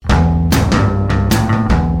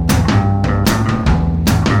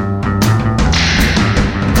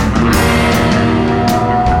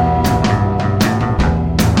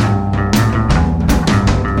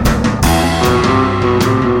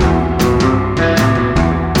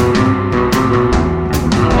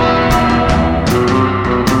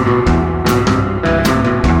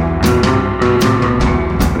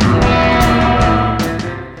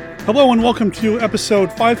and welcome to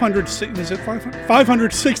episode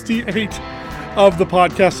 568 of the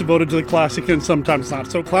podcast devoted to the classic and sometimes not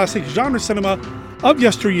so classic genre cinema of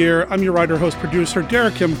yesteryear. I'm your writer, host, producer,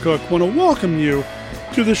 Derek M. Cook. Want to welcome you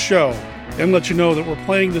to the show and let you know that we're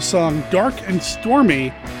playing the song Dark and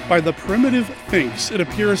Stormy by the Primitive Finks. It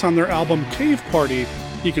appears on their album Cave Party.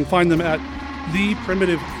 You can find them at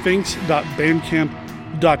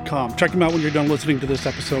theprimitivfinks.bandcamp.com. Check them out when you're done listening to this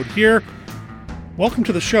episode here. Welcome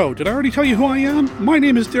to the show. Did I already tell you who I am? My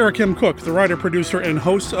name is Derek M. Cook, the writer, producer, and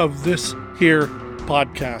host of this here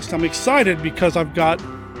podcast. I'm excited because I've got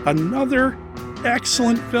another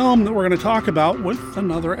excellent film that we're going to talk about with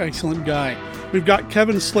another excellent guy. We've got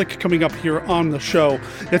Kevin Slick coming up here on the show.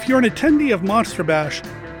 If you're an attendee of Monster Bash,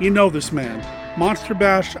 you know this man. Monster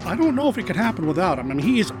Bash, I don't know if it could happen without him. I mean,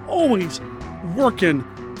 he is always working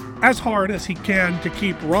as hard as he can to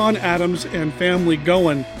keep Ron Adams and family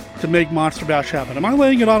going to make Monster Bash happen. Am I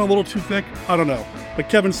laying it on a little too thick? I don't know. But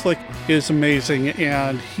Kevin Slick is amazing,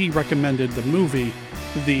 and he recommended the movie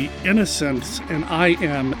The Innocents, and I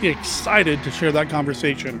am excited to share that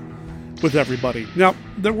conversation with everybody. Now,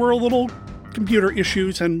 there were a little computer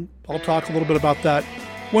issues, and I'll talk a little bit about that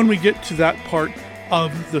when we get to that part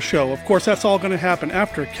of the show. Of course, that's all going to happen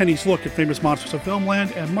after Kenny's look at Famous Monsters of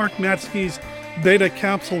Filmland and Mark Matsky's Beta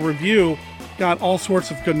Capsule review. Got all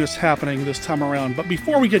sorts of goodness happening this time around. But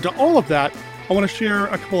before we get to all of that, I want to share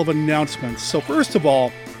a couple of announcements. So first of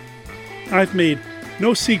all, I've made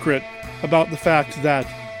no secret about the fact that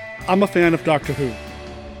I'm a fan of Doctor Who,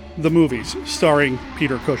 the movies starring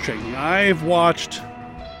Peter Cushing. I've watched,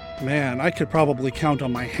 I could probably count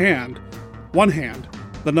on one hand,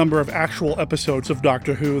 the number of actual episodes of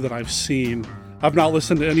Doctor Who that I've seen. I've not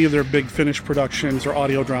listened to any of their Big Finish productions or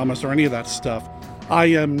audio dramas or any of that stuff. I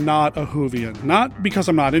am not a Whovian. Not because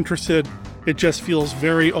I'm not interested, it just feels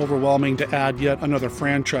very overwhelming to add yet another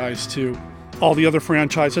franchise to all the other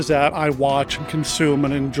franchises that I watch and consume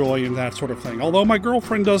and enjoy and that sort of thing. Although my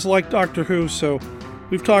girlfriend does like Doctor Who, so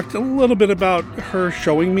we've talked a little bit about her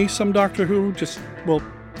showing me some Doctor Who. We'll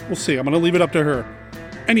see. I'm going to leave it up to her.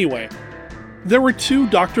 Anyway, there were 2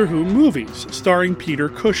 Doctor Who movies starring Peter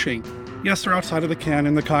Cushing. Yes, they're outside of the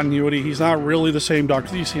canon, the continuity. He's not really the same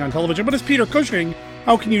Doctor that you see on television, but it's Peter Cushing.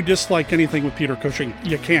 How can you dislike anything with Peter Cushing?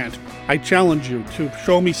 You can't. I challenge you to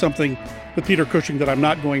show me something with Peter Cushing that I'm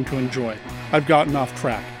not going to enjoy. I've gotten off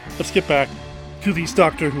track. Let's get back to these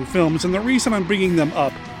Doctor Who films, and the reason I'm bringing them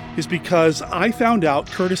up is because I found out,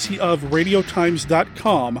 courtesy of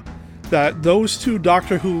RadioTimes.com, that those 2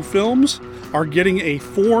 Doctor Who films are getting a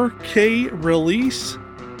 4K release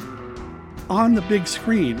on the big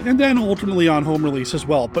screen, and then ultimately on home release as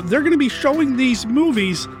well. But they're going to be showing these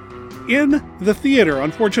movies in the theater.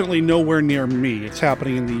 Unfortunately, nowhere near me. It's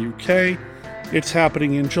happening in the UK. It's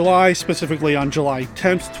happening in July, specifically on July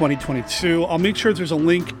 10th, 2022. I'll make sure there's a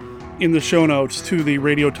link in the show notes to the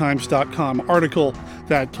RadioTimes.com article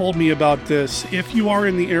that told me about this. If you are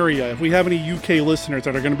in the area, if we have any UK listeners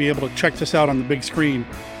that are going to be able to check this out on the big screen,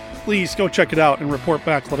 please go check it out and report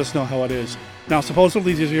back. Let us know how it is. Now,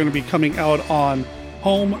 supposedly these are going to be coming out on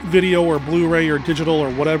home video or Blu-ray or digital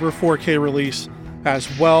or whatever 4K release as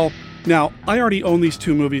well. Now, I already own these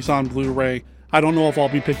 2 movies on Blu-ray. I don't know if I'll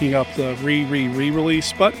be picking up the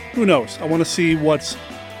re-release, but who knows? I want to see what's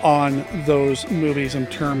on those movies in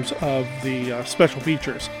terms of the special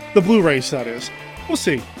features. The Blu-rays, that is. We'll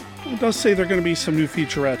see. It does say there are going to be some new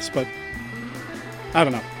featurettes, but I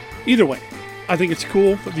don't know. Either way, I think it's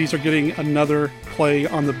cool that these are getting another play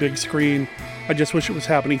on the big screen. I just wish it was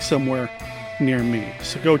happening somewhere near me.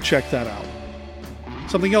 So go check that out.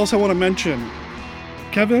 Something else I want to mention.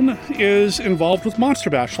 Kevin is involved with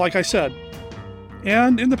Monster Bash, like I said.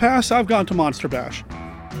 And in the past, I've gone to Monster Bash.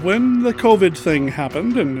 When the COVID thing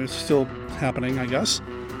happened, and it's still happening, I guess,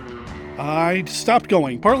 I stopped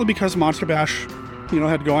going. Partly because Monster Bash,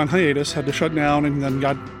 had to go on hiatus, had to shut down, and then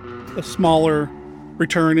got a smaller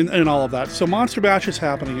return and all of that. So Monster Bash is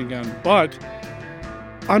happening again. But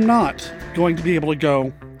I'm not going to be able to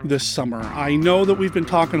go this summer. I know that we've been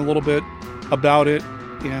talking a little bit about it,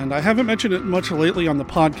 and I haven't mentioned it much lately on the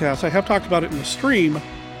podcast. I have talked about it in the stream,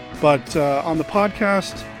 but on the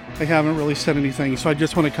podcast, I haven't really said anything. So I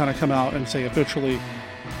just want to kind of come out and say officially,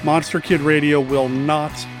 Monster Kid Radio will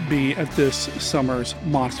not be at this summer's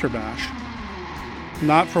Monster Bash.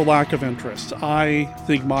 Not for lack of interest. I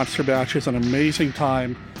think Monster Bash is an amazing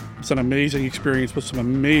time. It's an amazing experience with some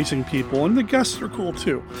amazing people, and the guests are cool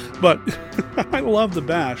too. But I love the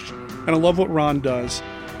Bash, and I love what Ron does,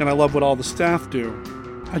 and I love what all the staff do.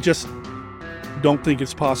 I just don't think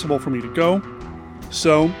it's possible for me to go.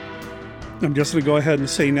 So I'm just going to go ahead and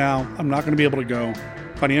say now, I'm not going to be able to go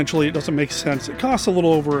Financially, it doesn't make sense. It costs a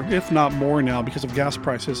little over, if not more now because of gas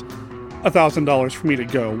prices, $1,000 for me to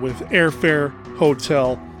go with airfare,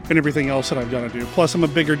 hotel, and everything else that I've got to do. Plus, I'm a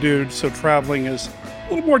bigger dude, so traveling is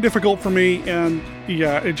a little more difficult for me, and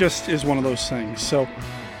yeah, it just is one of those things. So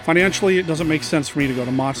financially, it doesn't make sense for me to go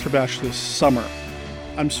to Monster Bash this summer.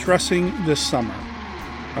 I'm stressing this summer.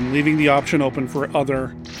 I'm leaving the option open for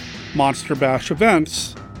other Monster Bash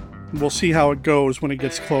events. We'll see how it goes when it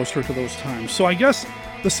gets closer to those times. So I guess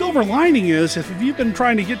the silver lining is, if you've been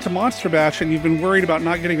trying to get to Monster Bash and you've been worried about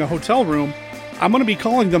not getting a hotel room, I'm going to be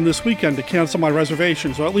calling them this weekend to cancel my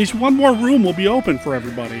reservation, so at least one more room will be open for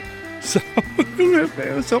everybody. So,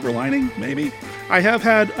 silver lining, maybe. I have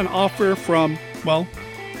had an offer from, well,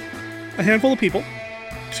 a handful of people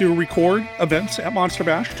to record events at Monster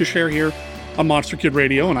Bash to share here on Monster Kid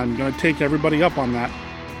Radio, and I'm going to take everybody up on that.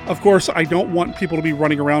 Of course, I don't want people to be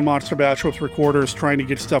running around Monster Bash with recorders trying to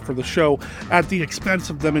get stuff for the show at the expense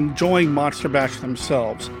of them enjoying Monster Bash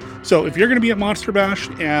themselves. So if you're going to be at Monster Bash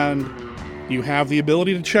and you have the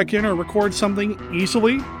ability to check in or record something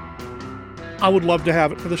easily, I would love to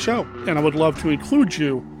have it for the show. And I would love to include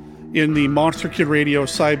you in the Monster Kid Radio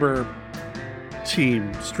Cyber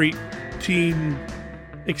Team, Street Team,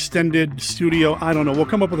 Extended Studio. I don't know. We'll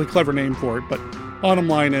come up with a clever name for it. But bottom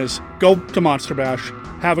line is, go to Monster Bash,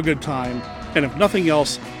 have a good time, and if nothing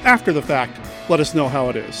else, after the fact, let us know how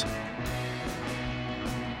it is.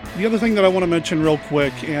 The other thing that I want to mention real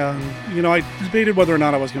quick, and, I debated whether or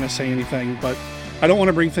not I was going to say anything, but I don't want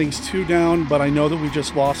to bring things too down, but I know that we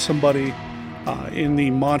just lost somebody in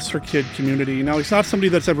the Monster Kid community. Now, he's not somebody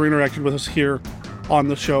that's ever interacted with us here on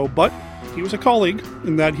the show, but he was a colleague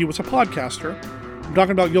in that he was a podcaster. I'm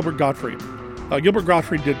talking about Gilbert Gottfried. Gilbert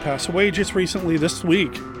Gottfried did pass away just recently this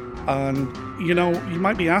week. And, you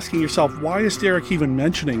might be asking yourself, why is Derek even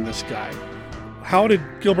mentioning this guy? How did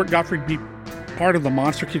Gilbert Gottfried be part of the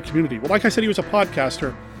Monster Kid community? Well, like I said, he was a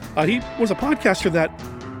podcaster. He was a podcaster that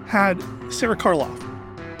had Sarah Karloff,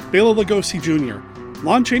 Bela Lugosi Jr.,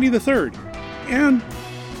 Lon Chaney III, and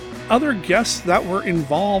other guests that were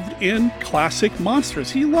involved in classic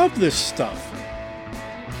monsters. He loved this stuff.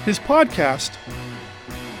 His podcast,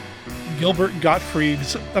 Gilbert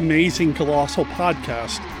Gottfried's Amazing Colossal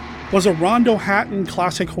Podcast, was a Rondo Hatton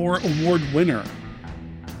Classic Horror Award winner.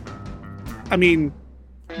 I mean,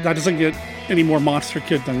 that doesn't get any more Monster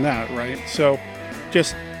Kid than that, right? So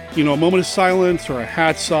just, a moment of silence or a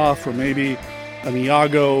hats off or maybe an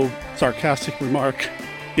Iago sarcastic remark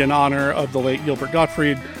in honor of the late Gilbert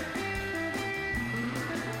Gottfried.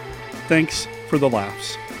 Thanks for the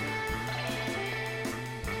laughs.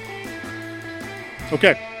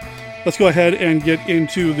 Okay, let's go ahead and get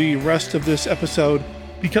into the rest of this episode.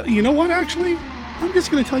 Because, you know what, actually? I'm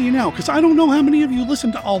just going to tell you now, because I don't know how many of you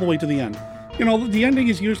listened all the way to the end. The ending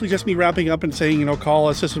is usually just me wrapping up and saying, call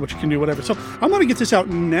us, this is what you can do, whatever. So I'm going to get this out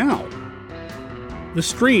now. The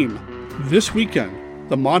stream this weekend,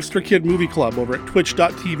 the Monster Kid Movie Club over at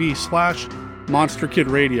twitch.tv/Monster Kid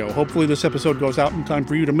Radio. Hopefully this episode goes out in time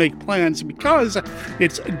for you to make plans because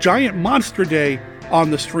it's Giant Monster Day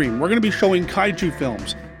on the stream. We're going to be showing kaiju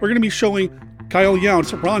films. We're going to be showing Kyle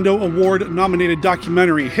Yount's Rondo Award-nominated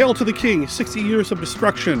documentary, Hail to the King, 60 Years of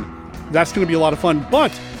Destruction. That's going to be a lot of fun,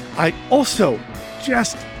 but I also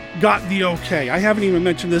just got the okay. I haven't even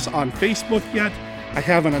mentioned this on Facebook yet. I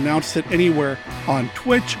haven't announced it anywhere on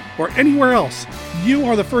Twitch or anywhere else. You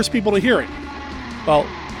are the first people to hear it. Well,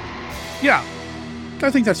 yeah,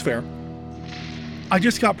 I think that's fair. I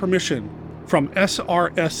just got permission from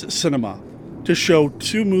SRS Cinema to show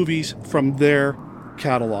 2 movies from their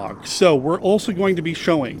catalog. So we're also going to be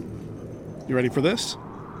showing, you ready for this?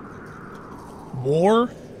 War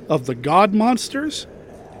of the God Monsters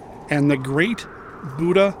and The Great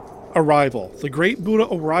Buddha Arrival. The Great Buddha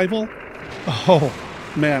Arrival? Oh,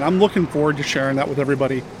 man, I'm looking forward to sharing that with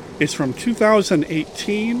everybody. It's from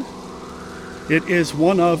 2018. It is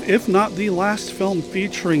one of, if not the last film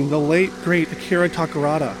featuring the late, great Akira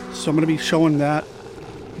Takarada. So I'm going to be showing that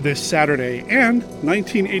this Saturday. And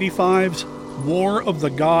 1985's War of the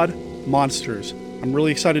God Monsters. I'm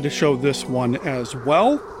really excited to show this one as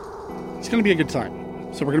well. It's going to be a good time.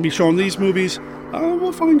 So we're going to be showing these movies.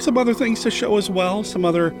 We'll find some other things to show as well. Some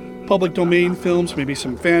other public domain films, maybe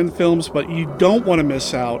some fan films. But you don't want to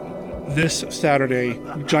miss out this Saturday,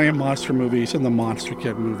 Giant Monster Movies in the Monster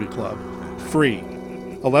Kid Movie Club. Free.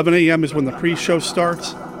 11 a.m. is when the pre-show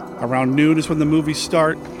starts. Around noon is when the movies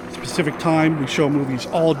start. Specific time, we show movies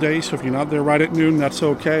all day. So if you're not there right at noon, that's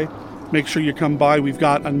okay. Make sure you come by. We've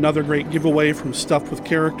got another great giveaway from Stuff with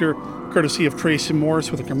Character, courtesy of Tracy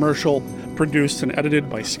Morris, with a commercial produced and edited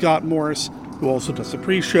by Scott Morris, who also does the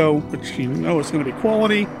pre-show, which you know is going to be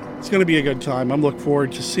quality. It's going to be a good time. I'm looking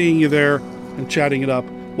forward to seeing you there and chatting it up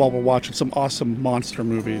while we're watching some awesome monster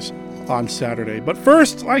movies on Saturday. But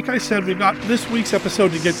first, like I said, we've got this week's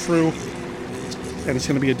episode to get through, and it's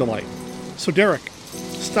going to be a delight. So Derek,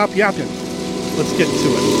 stop yapping. Let's get to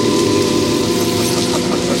it.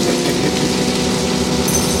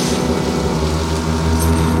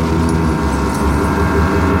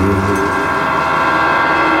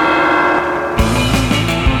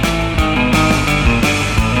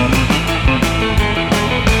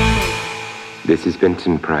 This is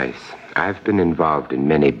Vincent Price. I've been involved in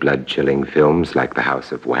many blood-chilling films like The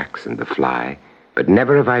House of Wax and The Fly, but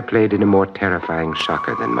never have I played in a more terrifying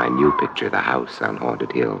shocker than my new picture, The House on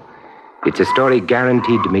Haunted Hill. It's a story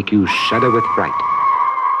guaranteed to make you shudder with fright.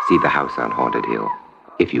 See The House on Haunted Hill,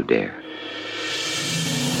 if you dare.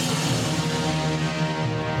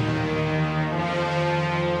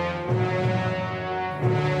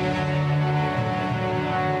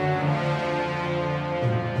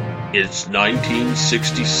 It's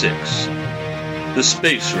 1966. The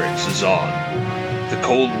space race is on. The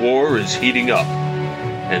Cold War is heating up,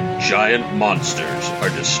 and giant monsters are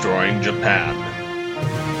destroying Japan.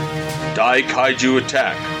 Dai Kaiju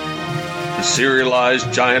Attack, the serialized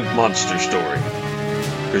giant monster story.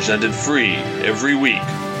 Presented free every week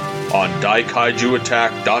on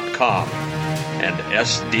daikaijuattack.com and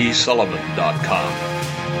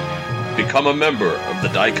sdsullivan.com. Become a member of the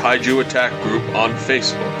Dai Kaiju Attack group on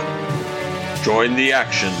Facebook. Join the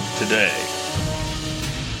action today.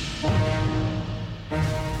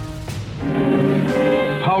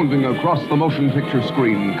 Pounding across the motion picture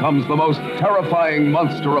screen comes the most terrifying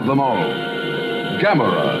monster of them all.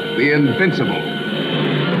 Gamera, the Invincible.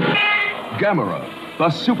 Gamera,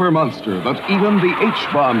 the super monster that even the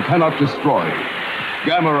H-bomb cannot destroy.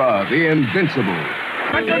 Gamera, the Invincible.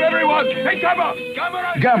 Attention everyone! Take cover!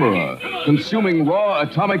 Gamera, consuming raw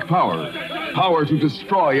atomic power. Power to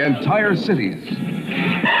destroy entire cities.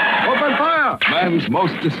 Open fire! Man's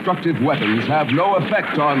most destructive weapons have no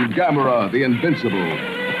effect on Gamera, the Invincible.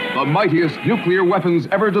 The mightiest nuclear weapons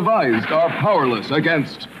ever devised are powerless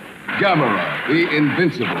against Gamera, the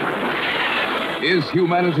Invincible. Is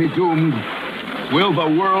humanity doomed? Will the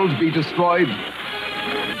world be destroyed?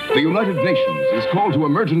 The United Nations is called to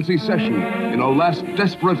emergency session in a last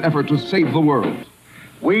desperate effort to save the world.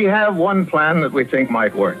 We have one plan that we think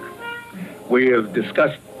might work. We have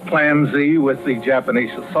discussed Plan Z with the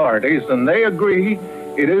Japanese authorities, and they agree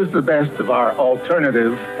it is the best of our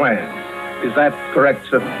alternative plans. Is that correct,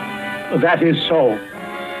 sir? That is so.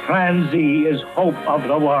 Plan Z is hope of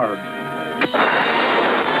the world.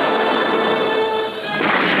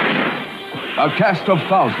 A cast of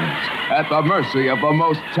thousands at the mercy of the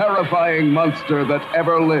most terrifying monster that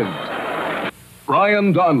ever lived.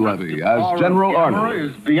 Brian Donlevy as General Arnold.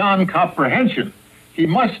 Is beyond comprehension. He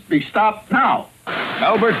must be stopped now.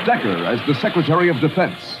 Albert Decker as the Secretary of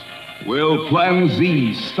Defense. Will Plan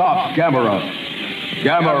Z stop Gamera?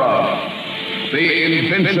 Gamera, the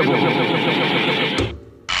Invincible.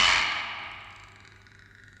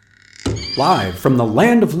 Live from the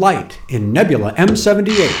Land of Light in Nebula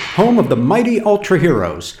M78, home of the mighty Ultra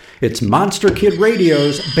Heroes, it's Monster Kid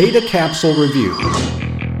Radio's Beta Capsule Review.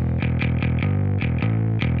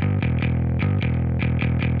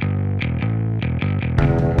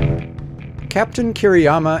 Captain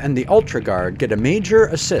Kiriyama and the Ultra Guard get a major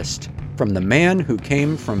assist from the man who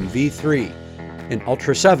came from V3 in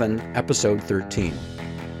Ultra 7, Episode 13.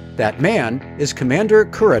 That man is Commander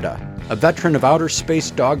Kurita, a veteran of outer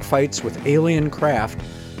space dogfights with alien craft,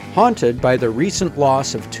 haunted by the recent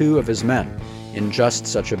loss of two of his men in just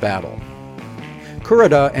such a battle.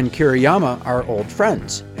 Kurita and Kiriyama are old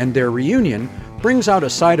friends, and their reunion brings out a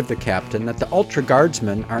side of the captain that the Ultra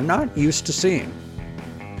Guardsmen are not used to seeing.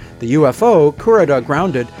 The UFO, Kurita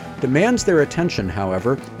grounded, demands their attention,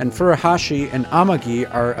 however, and Furuhashi and Amagi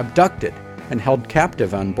are abducted and held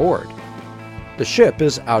captive on board. The ship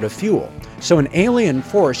is out of fuel, so an alien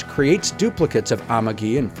force creates duplicates of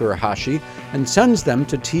Amagi and Furuhashi and sends them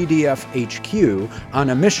to TDF HQ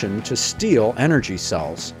on a mission to steal energy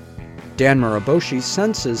cells. Dan Muraboshi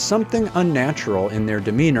senses something unnatural in their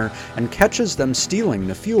demeanor and catches them stealing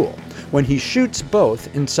the fuel. When he shoots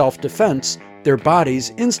both in self-defense, their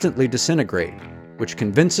bodies instantly disintegrate, which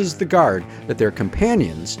convinces the guard that their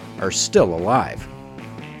companions are still alive.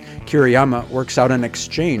 Kiriyama works out an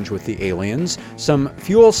exchange with the aliens, some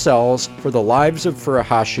fuel cells for the lives of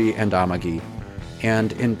Furuhashi and Amagi,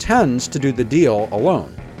 and intends to do the deal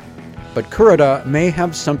alone. But Kurita may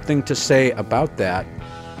have something to say about that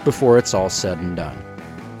before it's all said and done.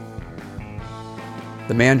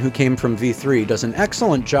 The man who came from V3 does an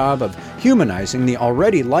excellent job of humanizing the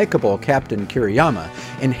already likable Captain Kiriyama,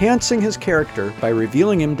 enhancing his character by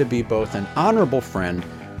revealing him to be both an honorable friend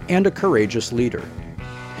and a courageous leader.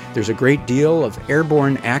 There's a great deal of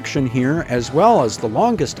airborne action here, as well as the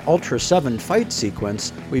longest Ultra 7 fight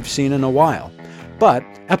sequence we've seen in a while. But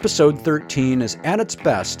Episode 13 is at its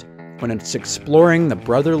best when it's exploring the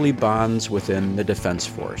brotherly bonds within the Defense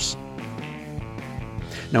Force.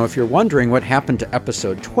 Now, if you're wondering what happened to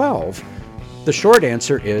Episode 12, the short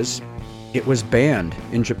answer is it was banned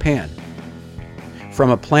in Japan. From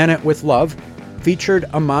a Planet with Love featured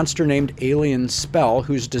a monster named Alien Spell,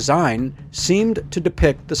 whose design seemed to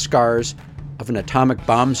depict the scars of an atomic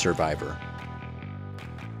bomb survivor.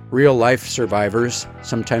 Real-life survivors,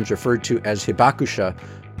 sometimes referred to as hibakusha,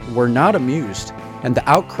 were not amused, and the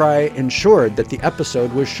outcry ensured that the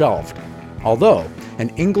episode was shelved, although an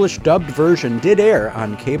English-dubbed version did air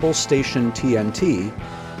on cable station TNT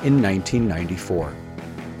in 1994.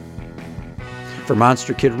 For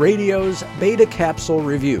Monster Kid Radio's Beta Capsule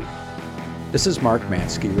Review, this is Mark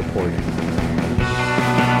Mansky reporting.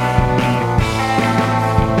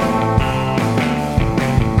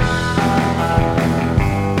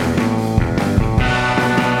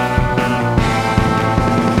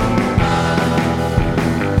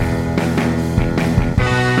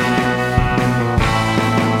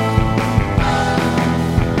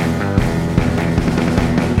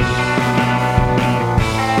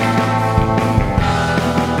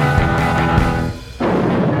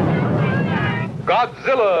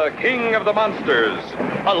 Godzilla, king of the monsters,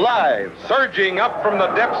 alive, surging up from the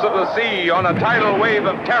depths of the sea on a tidal wave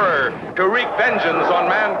of terror to wreak vengeance on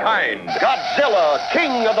mankind. Godzilla,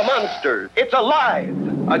 king of the monsters, it's alive.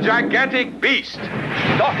 A gigantic beast,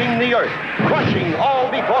 stalking the earth, crushing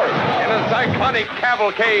all before it. In a cyclonic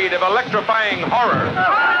cavalcade of electrifying horror.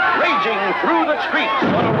 Raging through the streets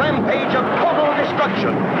on a rampage of total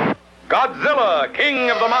destruction. Godzilla,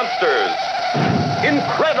 king of the monsters.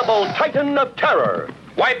 Incredible titan of terror.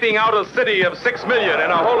 Wiping out a city of 6 million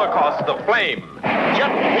in a holocaust of flame.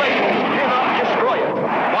 Jet planes cannot destroy it.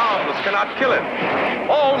 Bombs cannot kill it.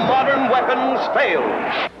 All modern weapons fail.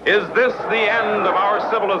 Is this the end of our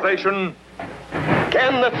civilization?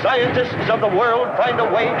 Can the scientists of the world find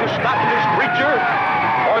a way to stop this creature?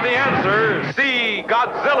 For the answer, see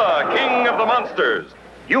Godzilla, king of the monsters.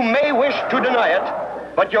 You may wish to deny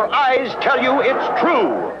it, but your eyes tell you it's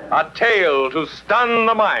true. A tale to stun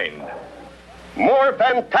the mind. More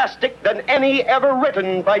fantastic than any ever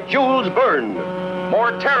written by Jules Verne.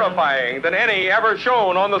 More terrifying than any ever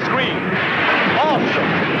shown on the screen.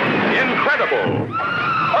 Awesome. Incredible.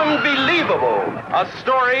 Unbelievable. A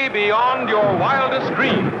story beyond your wildest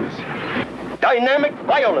dreams. Dynamic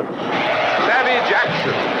violence. Savage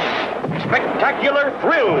action. Spectacular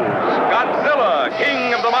thrills. Godzilla,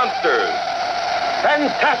 king of the monsters.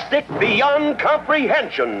 Fantastic beyond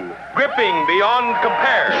comprehension. Gripping beyond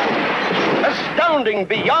compare. Astounding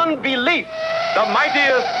beyond belief. The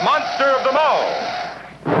mightiest monster of them all.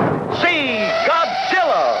 See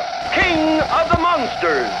Godzilla, king of the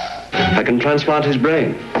monsters. I can transplant his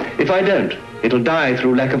brain. If I don't, it'll die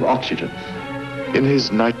through lack of oxygen. In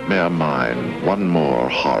his nightmare mind, one more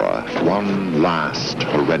horror, one last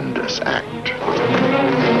horrendous act.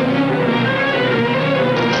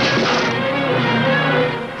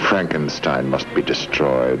 Frankenstein must be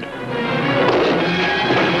destroyed. For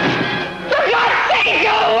God's sake,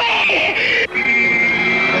 go away!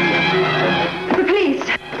 Please.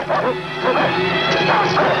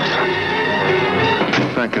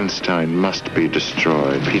 Frankenstein must be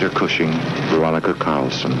destroyed. Peter Cushing, Veronica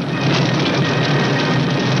Carlson.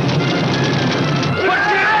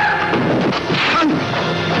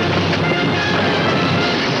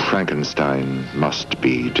 Frankenstein must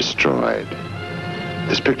be destroyed.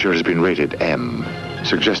 This picture has been rated M,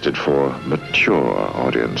 suggested for mature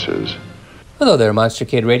audiences. Hello there, Monster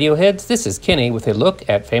Kid Radioheads. This is Kenny with a look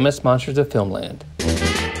at famous monsters of Filmland.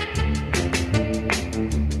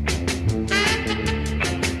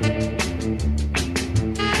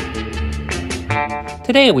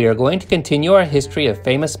 Today we are going to continue our history of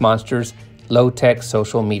famous monsters' low-tech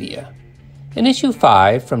social media. In issue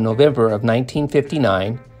 5 from November of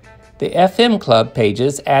 1959, the FM Club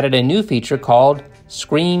pages added a new feature called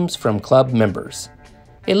Screams from Club Members,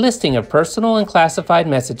 a listing of personal and classified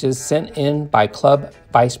messages sent in by club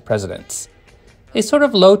vice presidents. A sort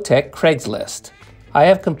of low-tech Craigslist. I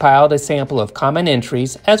have compiled a sample of common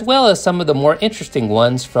entries as well as some of the more interesting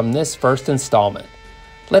ones from this first installment.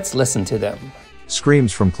 Let's listen to them.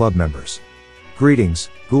 Screams from club members. Greetings,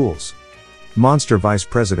 ghouls. Monster vice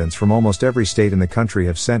presidents from almost every state in the country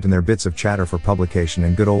have sent in their bits of chatter for publication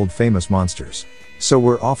in good old famous monsters. So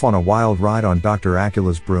we're off on a wild ride on Dr.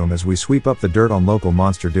 Acula's broom as we sweep up the dirt on local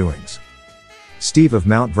monster doings. Steve of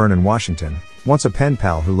Mount Vernon, Washington, wants a pen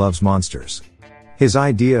pal who loves monsters. His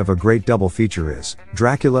idea of a great double feature is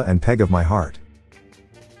Dracula and Peg of My Heart.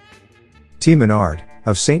 T. Menard,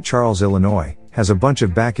 of St. Charles, Illinois, has a bunch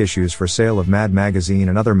of back issues for sale of Mad Magazine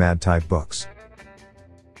and other Mad-type books.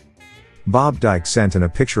 Bob Dyke sent in a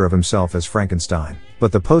picture of himself as Frankenstein,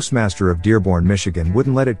 but the postmaster of Dearborn, Michigan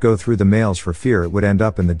wouldn't let it go through the mails for fear it would end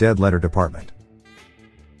up in the dead letter department.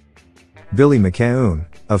 Billy McCaoon,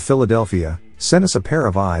 of Philadelphia, sent us a pair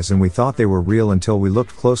of eyes and we thought they were real until we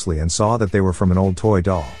looked closely and saw that they were from an old toy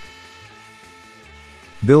doll.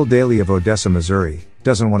 Bill Daly of Odessa, Missouri,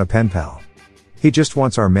 doesn't want a pen pal. He just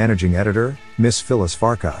wants our managing editor, Miss Phyllis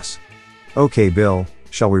Farkas. Okay Bill,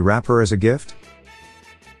 shall we wrap her as a gift?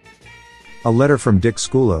 A letter from Dick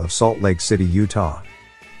Skula of Salt Lake City, Utah,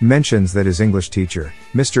 mentions that his English teacher,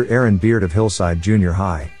 Mr. Aaron Beard of Hillside Junior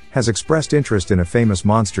High, has expressed interest in a Famous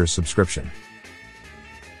Monsters subscription.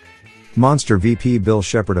 Monster VP Bill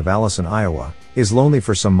Shepard of Allison, Iowa, is lonely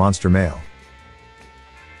for some monster mail.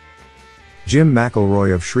 Jim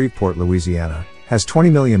McElroy of Shreveport, Louisiana, has 20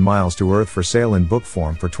 million miles to Earth for sale in book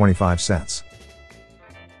form for 25 cents.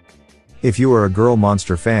 If you are a girl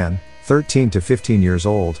monster fan, 13 to 15 years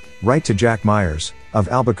old, write to Jack Myers, of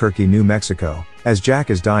Albuquerque, New Mexico, as Jack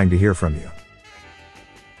is dying to hear from you.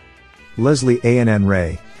 Leslie A.N.N.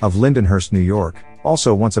 Ray, of Lindenhurst, New York,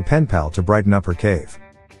 also wants a pen pal to brighten up her cave.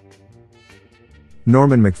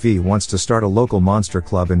 Norman McVie wants to start a local monster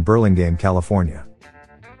club in Burlingame, California.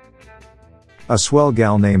 A swell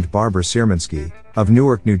gal named Barbara Siermansky, of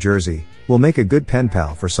Newark, New Jersey, will make a good pen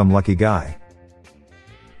pal for some lucky guy.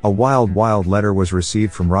 A wild letter was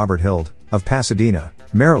received from Robert Hild, of Pasadena,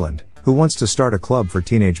 Maryland, who wants to start a club for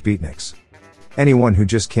teenage beatniks. Anyone who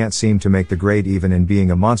just can't seem to make the grade even in being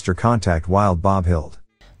a monster, contact Wild Bob Hild.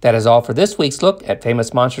 That is all for this week's look at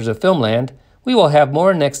Famous Monsters of Filmland. We will have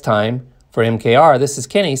more next time. For MKR, this is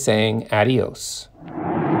Kenny saying adios.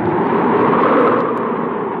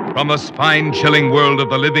 From the spine-chilling world of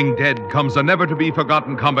the living dead comes a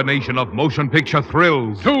never-to-be-forgotten combination of motion picture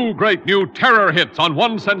thrills. Two great new terror hits on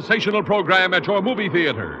one sensational program at your movie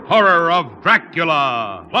theater. Horror of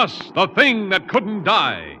Dracula, plus The Thing That Couldn't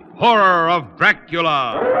Die. Horror of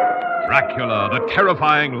Dracula. Dracula, the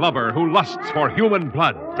terrifying lover who lusts for human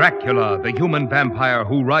blood. Dracula, the human vampire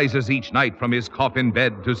who rises each night from his coffin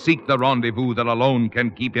bed to seek the rendezvous that alone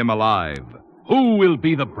can keep him alive. Who will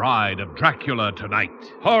be the bride of Dracula tonight?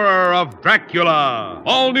 Horror of Dracula.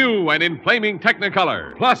 All new and in flaming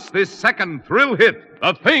Technicolor. Plus this second thrill hit,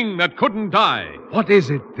 The Thing That Couldn't Die. What is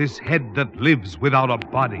it, this head that lives without a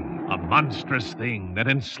body? A monstrous thing that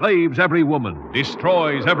enslaves every woman,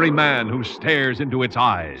 destroys every man who stares into its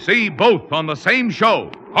eyes. See both on the same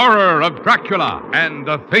show. Horror of Dracula and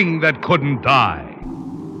The Thing That Couldn't Die.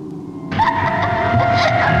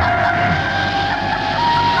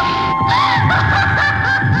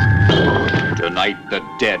 Tonight the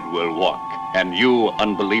dead will walk, and you,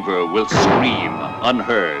 unbeliever, will scream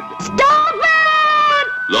unheard. Stop it!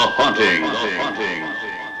 The Haunting.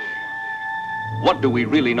 What do we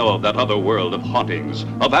really know of that other world of hauntings,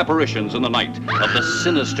 of apparitions in the night, of the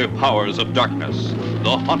sinister powers of darkness?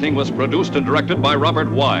 The Haunting was produced and directed by Robert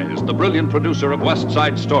Wise, the brilliant producer of West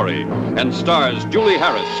Side Story, and stars Julie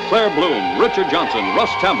Harris, Claire Bloom, Richard Johnson,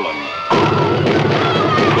 Russ Tamblyn.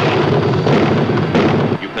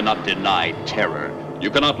 You cannot deny terror. You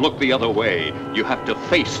cannot look the other way. You have to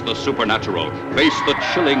face the supernatural, face the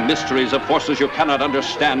chilling mysteries of forces you cannot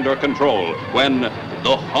understand or control when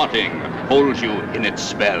The Haunting holds you in its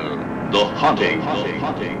spell. The Haunting. The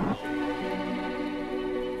Haunting.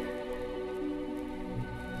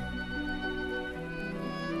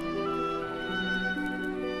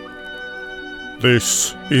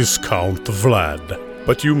 This is Count Vlad,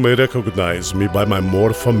 but you may recognize me by my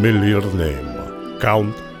more familiar name,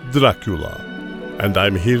 Count Dracula. And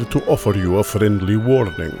I'm here to offer you a friendly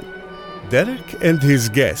warning. Derek and his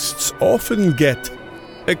guests often get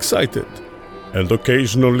excited, and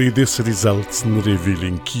occasionally this results in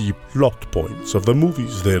revealing key plot points of the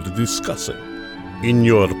movies they're discussing. In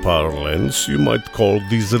your parlance, you might call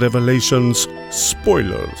these revelations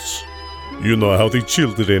spoilers. You know how the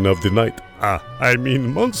children of the night,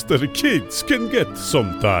 monster kids, can get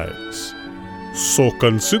sometimes. So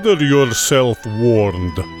consider yourself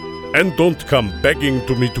warned. And don't come begging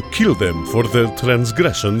to me to kill them for their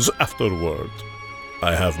transgressions afterward.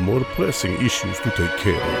 I have more pressing issues to take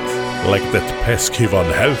care of, like that pesky Van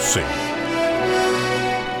Helsing.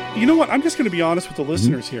 You know what? I'm just going to be honest with the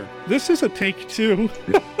listeners here. This is a take two.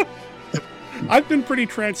 I've been pretty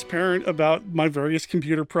transparent about my various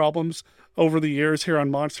computer problems over the years here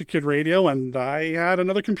on Monster Kid Radio, and I had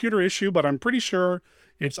another computer issue, but I'm pretty sure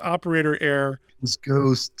it's operator error. It was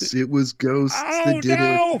ghosts. It was ghosts that did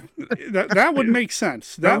it. That would make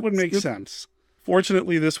sense. That would make sense.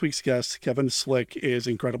 Fortunately, this week's guest, Kevin Slick, is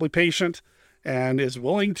incredibly patient and is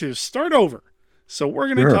willing to start over. So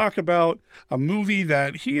we're going to talk about a movie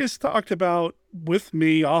that he has talked about with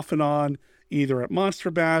me off and on, either at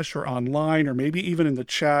Monster Bash or online, or maybe even in the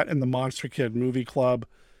chat in the Monster Kid Movie Club.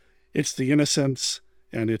 It's The Innocents,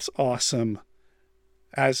 and it's awesome,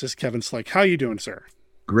 as is Kevin Slick. How you doing, sir?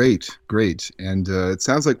 Great. And it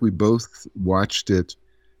sounds like we both watched it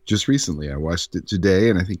just recently. I watched it today,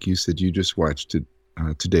 and I think you said you just watched it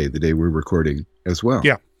today, the day we're recording as well.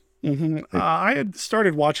 Yeah. Mm-hmm. I had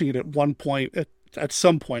started watching it at one point, at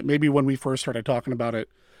some point, maybe when we first started talking about it,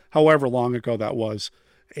 however long ago that was.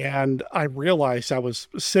 And I realized I was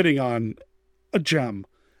sitting on a gem,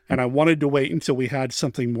 and I wanted to wait until we had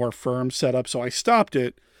something more firm set up. So I stopped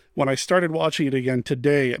it. When I started watching it again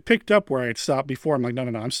today, it picked up where I had stopped before. I'm like, no,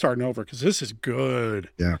 I'm starting over because this is good.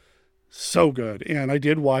 Yeah. So good. And I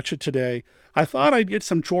did watch it today. I thought I'd get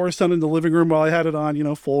some chores done in the living room while I had it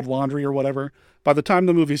on, fold laundry or whatever. By the time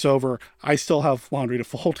the movie's over, I still have laundry to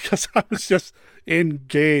fold because I was just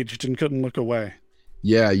engaged and couldn't look away.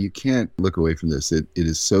 Yeah, you can't look away from this. It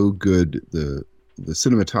is so good. The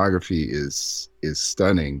cinematography is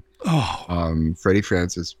stunning. Oh. Freddie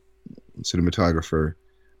Francis, cinematographer,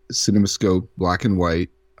 CinemaScope, black and white.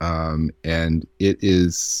 And it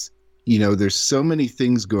is, there's so many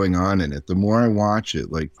things going on in it. The more I watch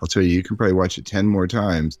it, like I'll tell you can probably watch it 10 more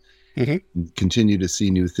times. Mm-hmm. Continue to see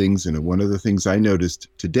new things in it. One of the things I noticed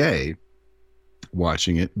today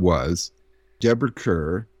watching it was Deborah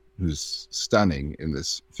Kerr, who's stunning in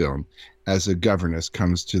this film, as a governess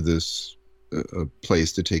comes to this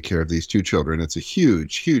place to take care of these two children. It's a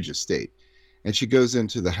huge estate. And she goes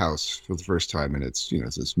into the house for the first time, and it's,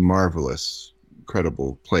 it's this marvelous,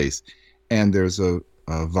 incredible place. And there's a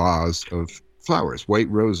vase of flowers, white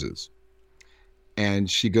roses.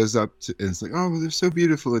 And she goes up to, and it's like, oh, they're so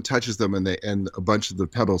beautiful, and touches them, and a bunch of the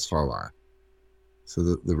petals fall off. So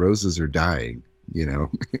the roses are dying,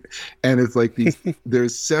 and it's like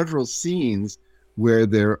there's several scenes where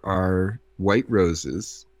there are white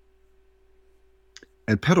roses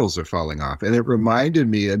and petals are falling off. And it reminded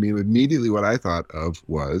me, immediately what I thought of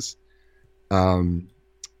was Horror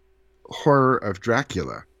of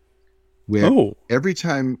Dracula, where every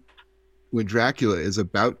time when Dracula is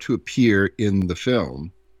about to appear in the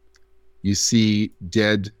film, you see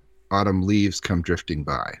dead autumn leaves come drifting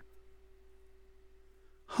by.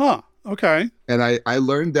 Huh. Okay. And I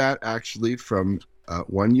learned that actually from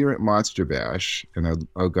 1 year at Monster Bash. And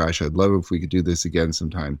I'd love if we could do this again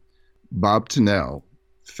sometime. Bob Tennell,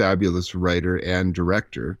 fabulous writer and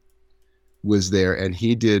director, was there, and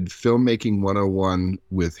he did Filmmaking 101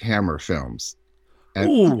 with Hammer Films.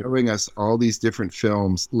 And showing us all these different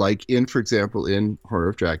films, like for example, in Horror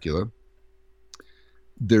of Dracula,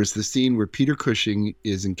 there's the scene where Peter Cushing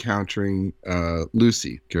is encountering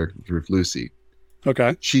Lucy, character of Lucy.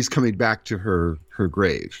 Okay. She's coming back to her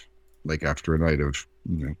grave, like after a night of,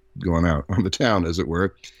 going out on the town, as it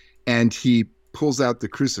were. And he pulls out the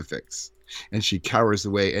crucifix, and she cowers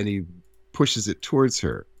away, and he pushes it towards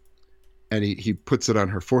her. And he puts it on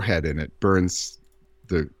her forehead, and it burns.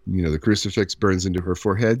 The crucifix burns into her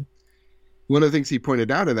forehead. One of the things he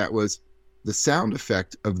pointed out in that was the sound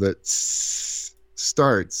effect of the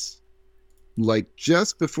starts like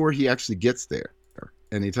just before he actually gets there.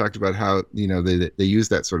 And he talked about how, they use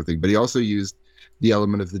that sort of thing, but he also used the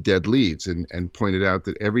element of the dead leaves and pointed out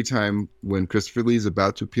that every time when Christopher Lee is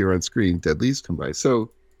about to appear on screen, dead leaves come by.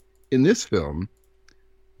 So in this film,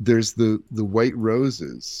 there's the white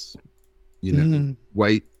roses,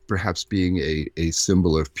 white perhaps being a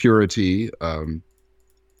symbol of purity,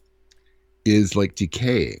 is like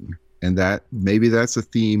decaying. And that maybe that's a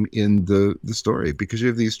theme in the story, because you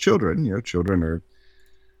have these children, children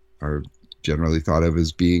are generally thought of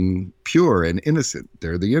as being pure and innocent.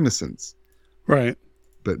 They're the innocents. Right.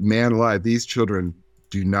 But man alive, these children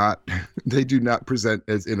do not present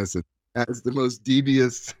as innocent, as the most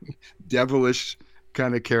devious, devilish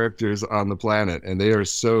kind of characters on the planet, and they are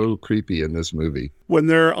so creepy in this movie. When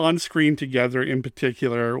they're on screen together, in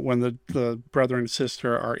particular, when the brother and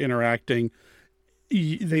sister are interacting,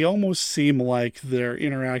 they almost seem like they're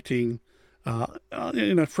interacting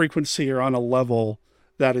in a frequency or on a level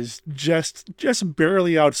that is just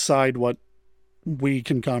barely outside what we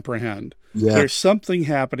can comprehend. Yeah. There's something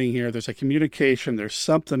happening here. There's a communication. There's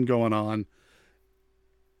something going on.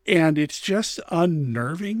 And it's just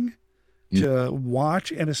unnerving to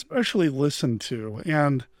watch and especially listen to.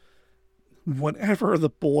 And whenever the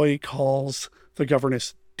boy calls the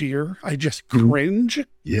governess dear, I just cringe.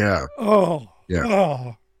 Yeah. Oh. Yeah.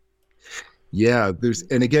 Oh. Yeah.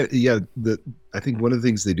 I think one of the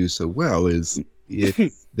things they do so well is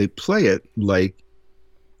they play it like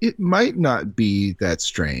it might not be that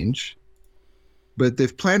strange, but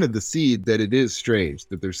they've planted the seed that it is strange,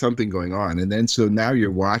 that there's something going on. And then so now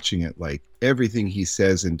you're watching it like everything he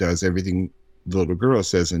says and does, everything the little girl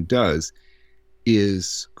says and does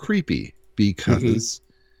is creepy because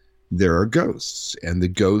there are ghosts, and the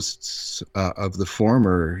ghosts of the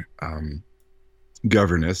former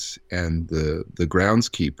governess and the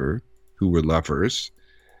groundskeeper, who were lovers,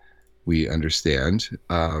 we understand,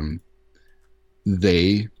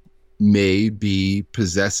 they may be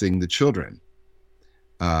possessing the children.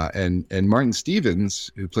 And Martin Stevens,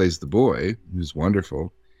 who plays the boy, who's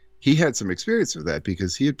wonderful, he had some experience with that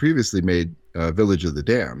because he had previously made Village of the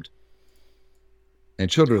Damned and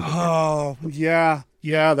Children of the Damned. Oh,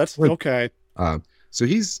 yeah, that's okay. So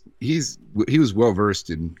he was well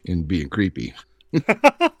versed in being creepy.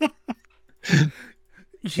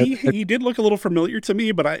 He did look a little familiar to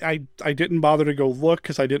me, but I didn't bother to go look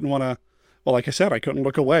because I didn't want to. Well, like I said, I couldn't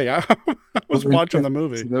look away. I was watching the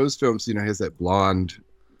movie. In those films, he has that blonde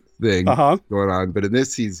thing going on, but in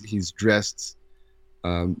this, he's dressed.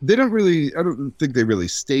 I don't think they really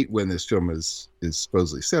state when this film is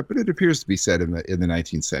supposedly set, but it appears to be set in the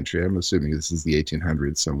 19th century. I'm assuming this is the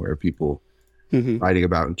 1800s somewhere. People riding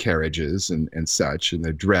about in carriages and such, and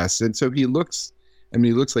they're dressed, and so he looks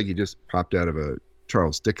like he just popped out of a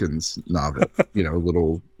Charles Dickens novel. A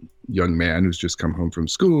little young man who's just come home from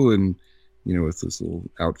school and with this little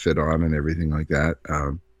outfit on and everything like that.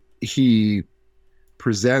 He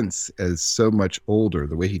presents as so much older,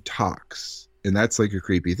 the way he talks. And that's like a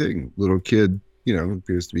creepy thing. Little kid,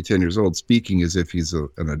 appears to be 10 years old, speaking as if he's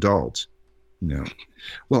an adult.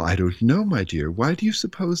 Well, I don't know, my dear. Why do you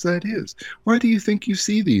suppose that is? Why do you think you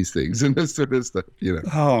see these things? And this sort of stuff,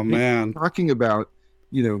 Oh, man. Talking about,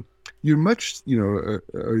 you're much,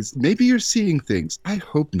 maybe you're seeing things. I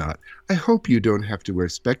hope not. I hope you don't have to wear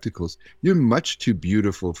spectacles. You're much too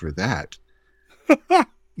beautiful for that.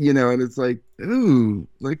 And it's like, ooh,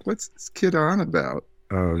 like, what's this kid on about?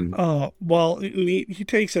 Well, he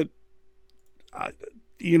takes it,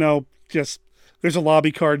 just, there's a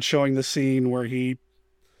lobby card showing the scene where he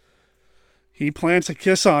plants a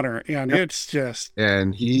kiss on her, and it's just...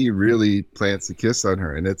 And he really plants a kiss on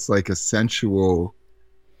her, and it's like a sensual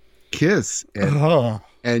kiss. And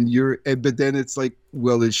but then it's like,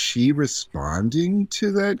 well, is she responding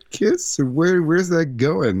to that kiss, or where's that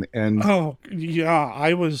going? And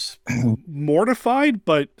I was mortified,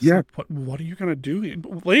 but what are you gonna do,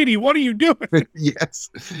 lady? What are you doing? yes.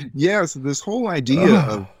 So this whole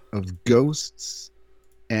idea of ghosts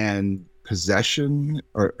and possession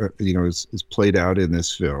is played out in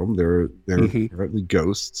this film. There are apparently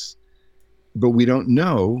ghosts, but we don't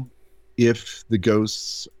know if the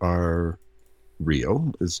ghosts are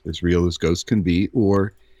real, as real as ghosts can be,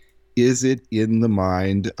 or is it in the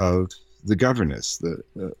mind of the governess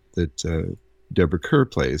that Deborah Kerr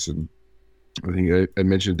plays? And I think I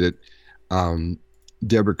mentioned that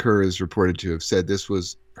Deborah Kerr is reported to have said this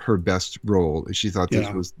was her best role. She thought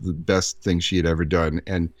this was the best thing she had ever done,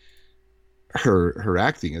 and her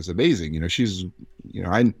acting is amazing. She's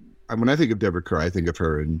when I think of Deborah Kerr, I think of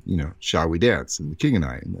her in Shall We Dance and The King and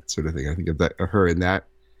I and that sort of thing. I think of her in that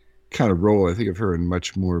kind of role. I think of her in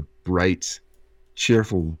much more bright,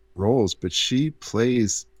 cheerful roles, but she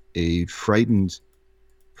plays a frightened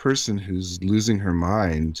person who's losing her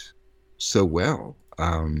mind so well.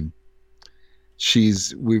 We're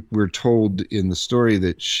told in the story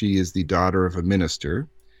that she is the daughter of a minister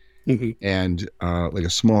and like a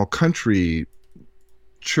small country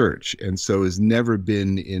church, and so has never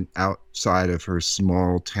been outside of her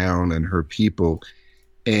small town and her people.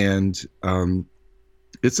 And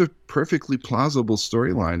it's a perfectly plausible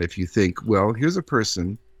storyline if you think, well, here's a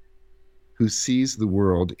person who sees the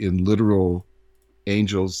world in literal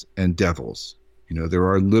angels and devils. There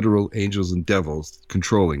are literal angels and devils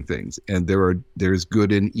controlling things, and there's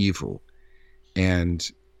good and evil. And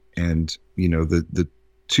the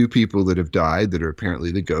two people that have died that are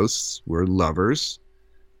apparently the ghosts were lovers.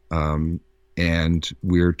 And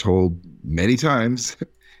we're told many times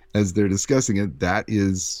as they're discussing it, that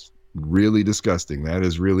is really disgusting. That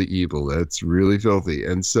is really evil. That's really filthy.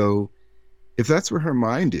 And so if that's where her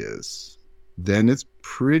mind is, then it's a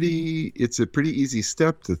pretty easy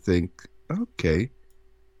step to think, okay,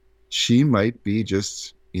 she might be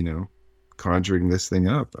just, conjuring this thing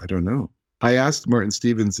up. I don't know. I asked Martin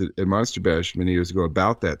Stevens at Monster Bash many years ago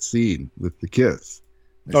about that scene with the kiss.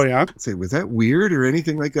 Yeah? I said, was that weird or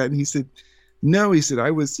anything like that? And he said, no. He said,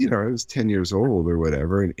 I was 10 years old or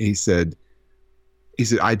whatever. And he said,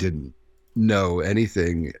 I didn't know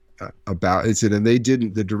anything about it. And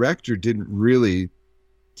the director didn't really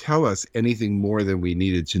tell us anything more than we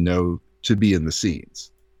needed to know to be in the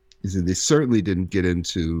scenes. He said, they certainly didn't get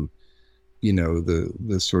into,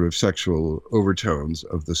 the sort of sexual overtones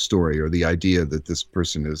of the story or the idea that this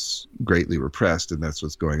person is greatly repressed and that's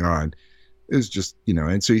what's going on. It was just,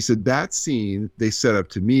 and so he said that scene they set up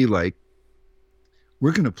to me like,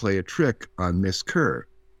 we're going to play a trick on Miss Kerr.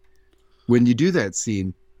 When you do that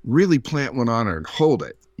scene, really plant one on her and hold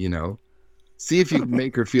it, see if you can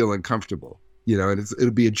make her feel uncomfortable, and it'll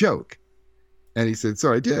be a joke. And he said,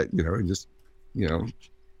 so I did, and just,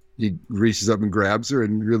 he reaches up and grabs her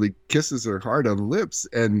and really kisses her hard on the lips.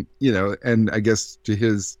 And, and I guess in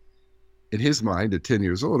his mind at 10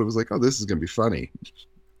 years old, it was like, oh, this is going to be funny.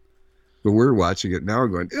 But we're watching it now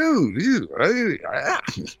going, ew,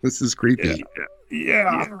 this is creepy.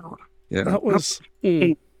 Yeah. That was,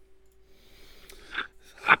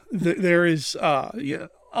 there is,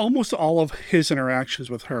 almost all of his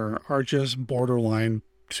interactions with her are just borderline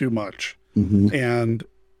too much. Mm-hmm. And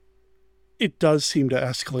it does seem to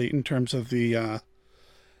escalate in terms of the,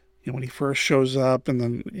 when he first shows up and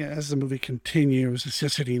then as the movie continues, it's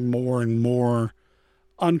just getting more and more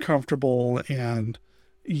uncomfortable. And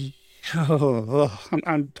I'm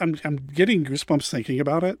getting goosebumps thinking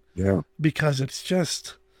about it. Yeah. Because it's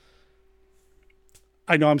just,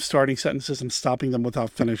 I know I'm starting sentences and stopping them without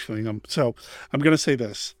finishing them. So I'm going to say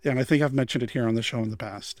this, and I think I've mentioned it here on the show in the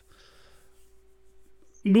past.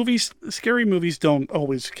 Scary movies don't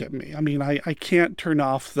always get me. I mean, I can't turn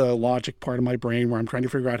off the logic part of my brain where I'm trying to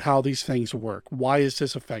figure out how these things work. Why is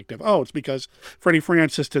this effective? Oh, it's because Freddie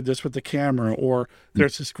Francis did this with the camera, or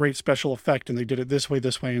there's this great special effect and they did it this way,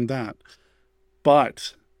 and that.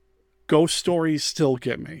 But ghost stories still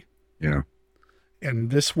get me. Yeah.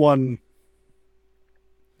 And this one,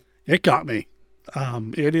 it got me.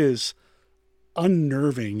 It is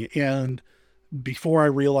unnerving. And before I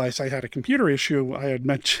realized I had a computer issue, I had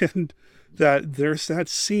mentioned that there's that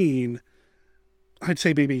scene, I'd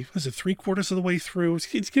say maybe, was it 3/4 of the way through?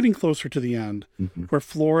 It's getting closer to the end, where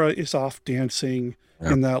Flora is off dancing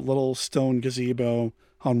in that little stone gazebo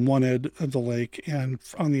on one end of the lake, and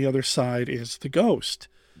on the other side is the ghost.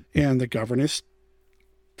 And the governess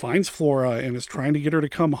finds Flora and is trying to get her to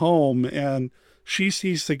come home, and she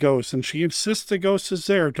sees the ghost and she insists the ghost is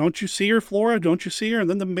there. Don't you see her, Flora? Don't you see her? And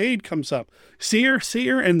then the maid comes up. See her?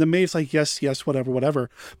 And the maid's like, yes, whatever.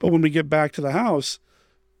 But when we get back to the house,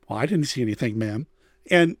 well, I didn't see anything, ma'am.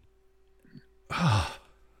 And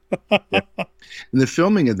and the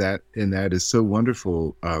filming of that is so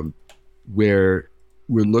wonderful, where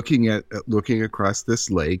we're looking across this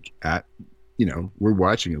lake at, we're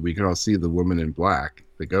watching it. We can all see the woman in black,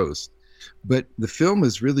 the ghost. But the film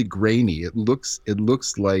is really grainy. It looks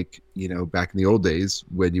like, back in the old days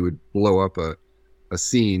when you would blow up a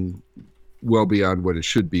scene well beyond what it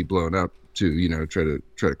should be blown up to, try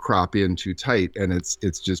to crop in too tight. And it's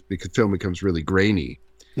just because film becomes really grainy.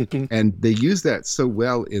 Mm-hmm. And they use that so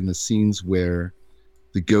well in the scenes where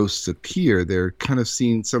the ghosts appear. They're kind of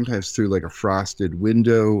seen sometimes through like a frosted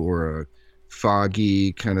window or a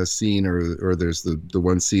foggy kind of scene, or there's the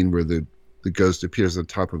one scene where the ghost appears on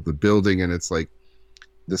top of the building and it's like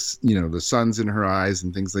this, the sun's in her eyes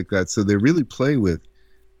and things like that. So they really play with,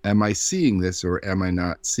 am I seeing this or am I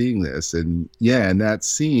not seeing this? And in that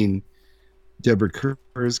scene, Deborah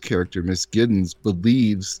Kerr's character, Miss Giddens,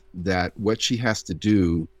 believes that what she has to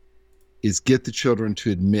do is get the children to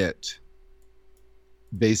admit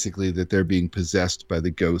basically that they're being possessed by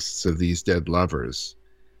the ghosts of these dead lovers,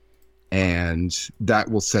 and that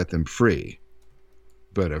will set them free.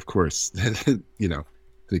 But of course, the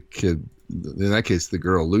kid, in that case, the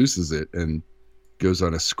girl loses it and goes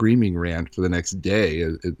on a screaming rant for the next day.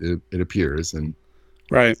 It appears, and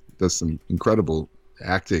does some incredible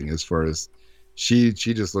acting as far as she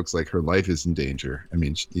just looks like her life is in danger. I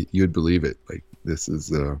mean, you'd believe it. Like this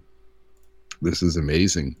is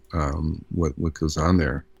amazing. What goes on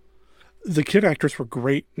there. The kid actors were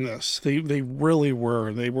great in this. They really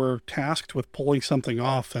were. They were tasked with pulling something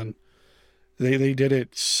off, and they did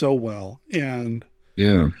it so well. And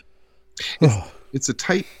it's a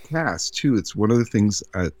tight cast too. It's one of the things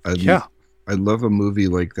I love a movie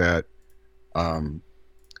like that,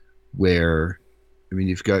 where, I mean,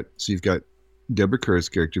 you've got Deborah Kerr's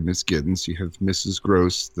character, Miss Giddens. You have Mrs.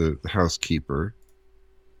 Gross, the housekeeper,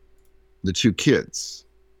 the two kids.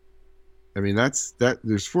 I mean,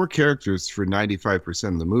 there's 4 characters for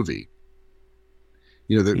 95% of the movie.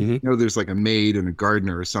 there's like a maid and a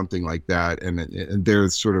gardener or something like that, and they're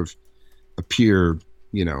sort of appear,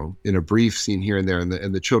 in a brief scene here and there, and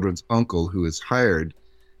the children's uncle, who is hired,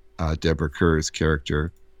 Deborah Kerr's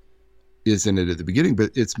character, is in it at the beginning,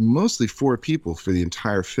 but it's mostly 4 people for the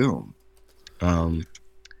entire film. And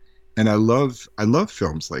I love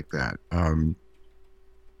films like that.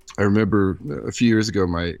 I remember a few years ago,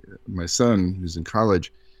 my son, who's in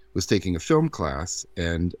college, was taking a film class,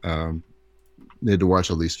 and they had to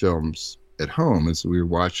watch all these films at home. And so we were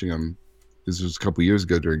watching them. This was a couple years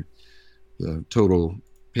ago during the total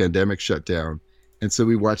pandemic shutdown. And so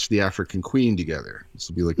we watched The African Queen together. This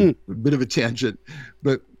will be like a bit of a tangent,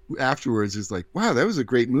 but afterwards it's like, wow, that was a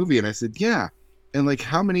great movie. And I said, yeah. And like,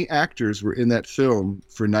 how many actors were in that film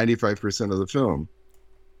for 95% of the film?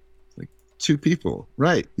 Like 2 people,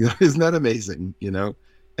 right? Isn't that amazing?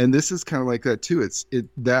 And this is kind of like that too.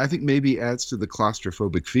 That I think maybe adds to the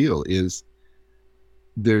claustrophobic feel is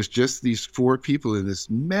there's just these 4 people in this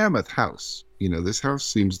mammoth house. This house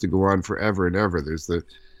seems to go on forever and ever. There's the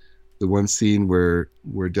one scene where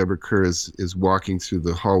Deborah Kerr is walking through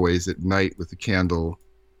the hallways at night with the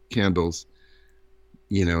candles,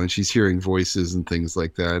 and she's hearing voices and things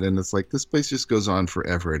like that. And it's like, this place just goes on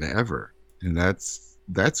forever and ever. And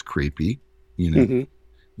that's creepy. You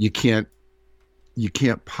can't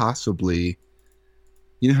possibly,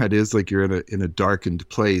 how it is, like you're in a darkened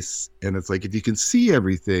place, and it's like, if you can see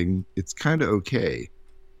everything, it's kind of okay.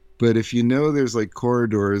 But if there's like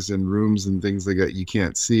corridors and rooms and things like that you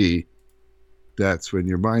can't see, that's when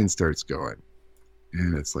your mind starts going.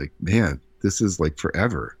 And it's like, man, this is like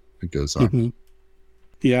forever. It goes on. Mm-hmm.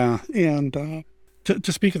 Yeah. And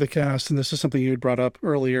to speak of the cast, and this is something you had brought up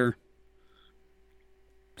earlier,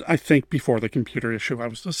 I think before the computer issue I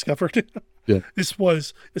was discovered. Yeah.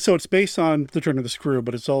 So it's based on The Turn of the Screw,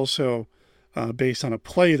 but it's also based on a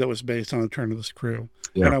play that was based on The Turn of the Screw.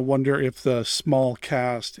 Yeah. And I wonder if the small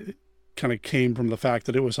cast kind of came from the fact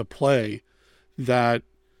that it was a play that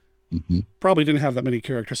probably didn't have that many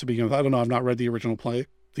characters to begin with. I don't know. I've not read the original play,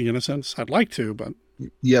 The Innocents. I'd like to, but...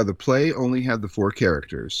 Yeah, the play only had the 4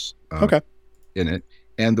 characters in it.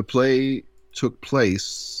 And the play took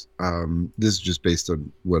place... this is just based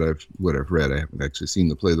on what I've read. I haven't actually seen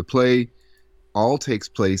the play. The play all takes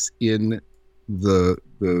place in the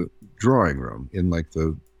drawing room, in like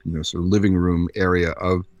the sort of living room area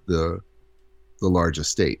of the large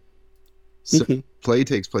estate. So play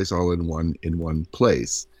takes place all in one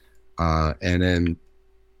place, and then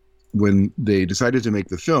when they decided to make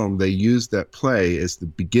the film, they used that play as the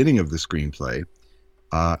beginning of the screenplay,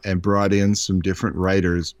 and brought in some different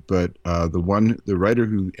writers. But the writer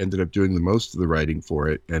who ended up doing the most of the writing for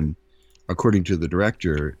it, and according to the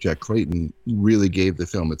director, Jack Clayton, really gave the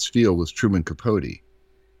film its feel, was Truman Capote.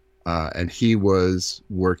 And he was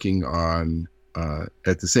working on,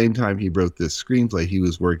 at the same time he wrote this screenplay, he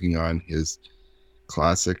was working on his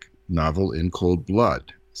classic novel In Cold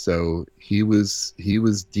Blood. So he was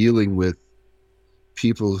dealing with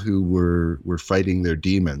people who were fighting their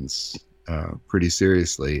demons pretty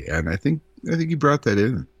seriously. And I think he brought that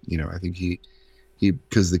in. I think he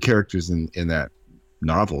because the characters in that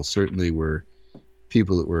novel certainly were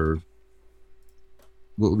people that were,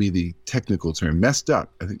 what would be the technical term, messed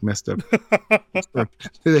up. I think messed up.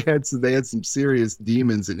 They had some serious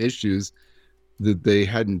demons and issues that they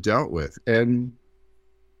hadn't dealt with, and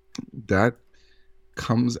that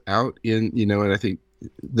comes out in, and I think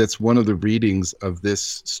that's one of the readings of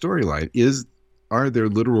this storyline are there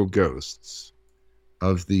literal ghosts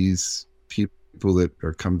of these people that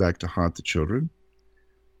are come back to haunt the children?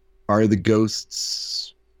 Are the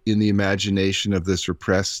ghosts in the imagination of this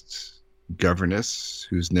repressed governess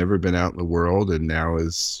who's never been out in the world and now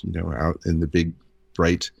is, out in the big,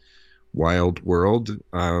 bright, wild world?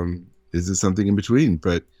 Is it something in between?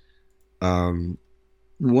 But one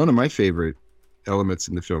of my favorite elements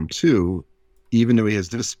in the film too, even though he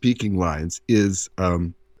has no speaking lines, is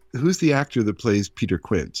who's the actor that plays Peter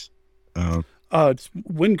Quint? It's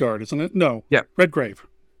Wingard, isn't it? No. Yeah. Redgrave.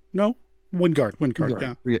 No?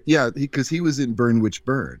 Wingard, yeah. Yeah, because he was in Burn Witch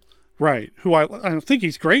Burn. Right, who I think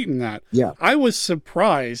he's great in that. Yeah. I was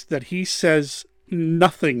surprised that he says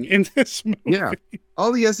nothing in this movie. Yeah.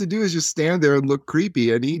 All he has to do is just stand there and look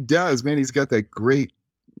creepy, and he does. Man, he's got that great,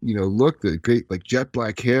 look, the great like jet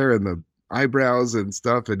black hair and the eyebrows and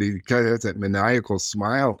stuff, and he kind of has that maniacal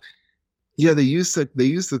smile. Yeah, they use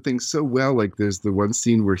the thing so well. Like there's the one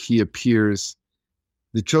scene where he appears,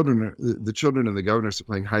 the children and the governess are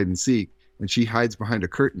playing hide and seek, and she hides behind a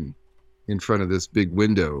curtain in front of this big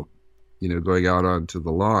window, going out onto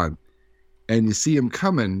the lawn, and you see him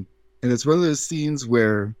coming, and it's one of those scenes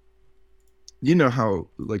where you know how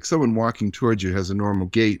like someone walking towards you has a normal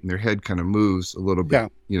gait and their head kind of moves a little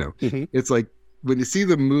bit, It's like when you see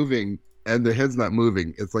them moving and their head's not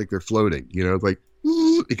moving, it's like they're floating, it's like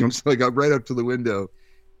it comes like up right up to the window.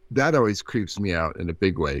 That always creeps me out in a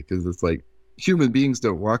big way, because it's like human beings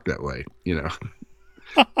don't walk that way,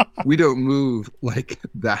 we don't move like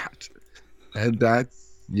that. And that's,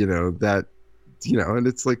 and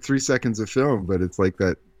it's like 3 seconds of film, but it's like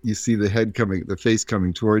that you see the face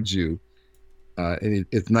coming towards you. And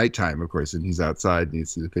it's nighttime, of course, and he's outside, and you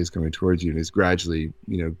see the face coming towards you, and he's gradually,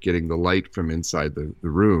 getting the light from inside the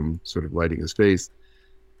room, sort of lighting his face.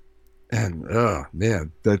 And, oh,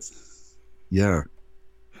 man, yeah.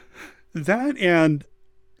 That, and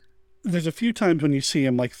there's a few times when you see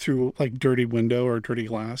him, like, through, like, dirty window or dirty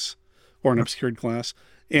glass or an obscured glass.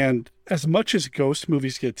 And as much as ghost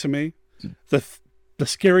movies get to me, the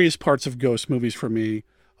scariest parts of ghost movies for me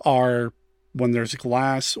are when there's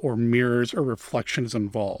glass or mirrors or reflections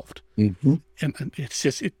involved. Mm-hmm. And it's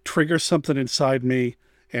just, it triggers something inside me.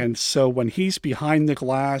 And so when he's behind the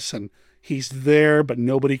glass and he's there, but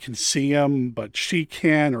nobody can see him, but she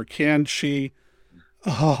can, or can she?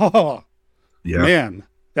 Oh, yeah. Man,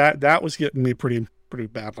 that was getting me pretty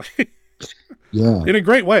badly. Yeah. In a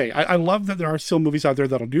great way. I love that there are still movies out there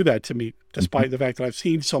that'll do that to me, despite the fact that I've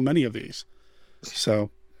seen so many of these. So.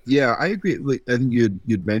 Yeah, I agree. Like, I think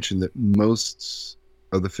you'd mentioned that most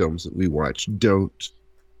of the films that we watch don't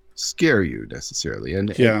scare you necessarily, and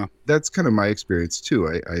that's kind of my experience too.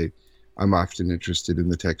 I'm often interested in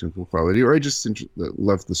the technical quality, or I just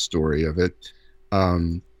love the story of it.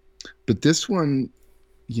 But this one,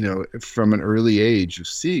 from an early age of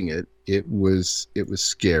seeing it, it was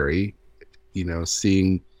scary.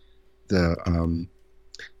 Seeing the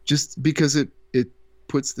just because it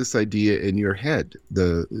puts this idea in your head.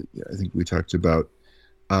 I think we talked about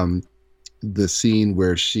the scene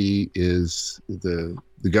where she is the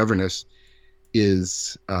governess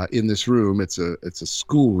is in this room. It's a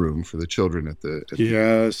school room for the children at the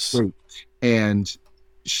yes, and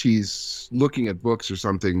she's looking at books or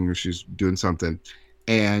something, or she's doing something,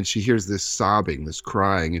 and she hears this sobbing, this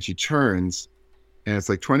crying, and she turns, and it's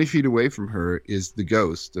like 20 feet away from her is the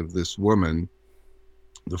ghost of this woman,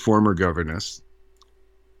 the former governess,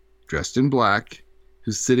 dressed in black,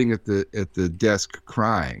 who's sitting at the desk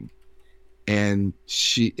crying, and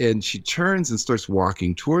she turns and starts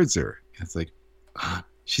walking towards her. And it's like,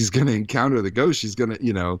 she's gonna encounter the ghost. She's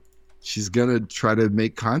gonna try to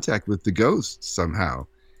make contact with the ghost somehow.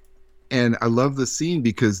 And I love the scene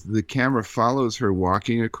because the camera follows her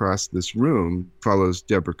walking across this room, follows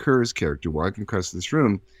Deborah Kerr's character walking across this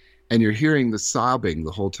room, and you're hearing the sobbing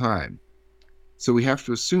the whole time. So we have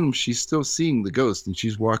to assume she's still seeing the ghost and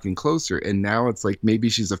she's walking closer. And now it's like maybe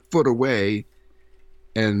she's a foot away.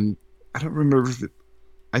 And I don't remember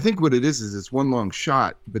I think what it is it's one long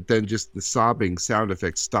shot, but then just the sobbing sound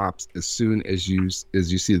effect stops as soon as you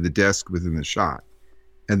see the desk within the shot.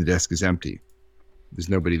 And the desk is empty. There's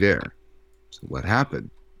nobody there. So what happened?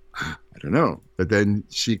 I don't know. But then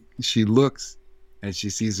she looks and she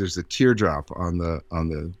sees there's a teardrop on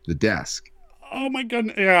the desk. Oh my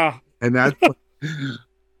goodness. Yeah. And that's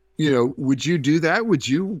would you do that? Would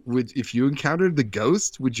if you encountered the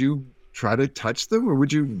ghost, would you try to touch them, or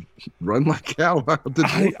would you run like hell out the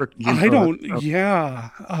door? I don't.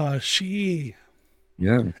 Yeah. She.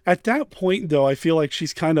 Yeah. At that point, though, I feel like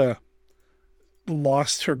she's kind of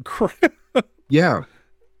lost her grip. Yeah.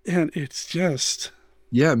 And it's just.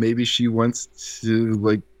 Yeah, maybe she wants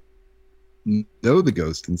to know the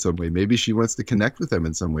ghost in some way. Maybe she wants to connect with them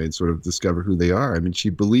in some way and sort of discover who they are. I mean,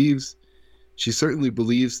 she certainly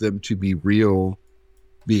believes them to be real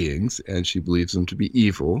beings, and she believes them to be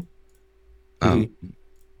evil.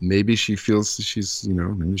 Maybe she feels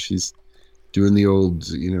maybe she's doing the old,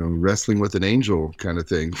 wrestling with an angel kind of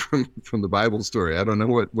thing from the Bible story. I don't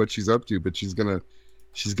know what she's up to, but she's gonna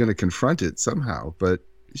confront it somehow. But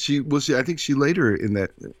I think she later in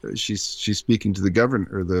that she's speaking to the governor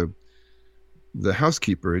or the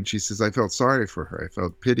housekeeper, and she says, I felt sorry for her. I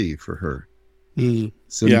felt pity for her.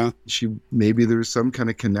 So yeah, maybe there's some kind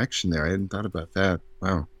of connection there. I hadn't thought about that.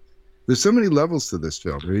 Wow. There's so many levels to this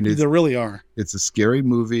film. I mean, there really are. It's a scary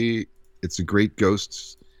movie. It's a great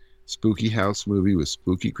ghost, spooky house movie with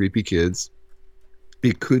spooky, creepy kids.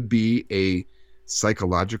 It could be a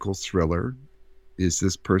psychological thriller. Is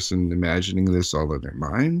this person imagining this all in their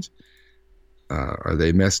mind? Are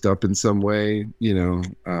they messed up in some way?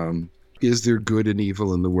 Is there good and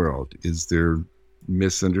evil in the world? Is there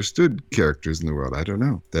misunderstood characters in the world? I don't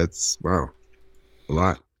know. That's, wow, a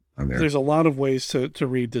lot on there. There's a lot of ways to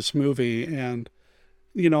read this movie. And,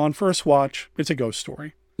 on first watch, it's a ghost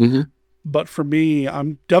story. Mm-hmm. But for me,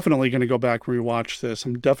 I'm definitely going to go back and rewatch this.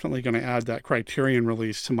 I'm definitely going to add that Criterion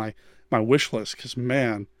release to my wish list because,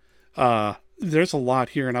 man, there's a lot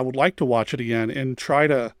here, and I would like to watch it again and try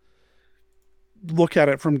to look at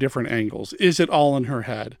it from different angles. Is it all in her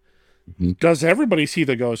head? Mm-hmm. Does everybody see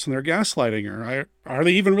the ghosts and they're gaslighting her? Are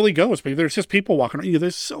they even really ghosts? Maybe there's just people walking around.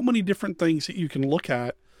 There's so many different things that you can look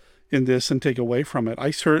at in this and take away from it.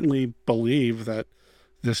 I certainly believe that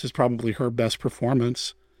this is probably her best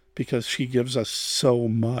performance because she gives us so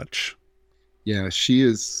much. Yeah,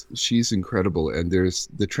 she's incredible. And there's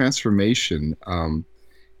the transformation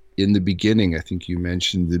in the beginning. I think you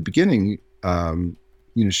mentioned the beginning,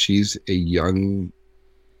 she's a young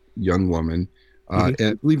woman. And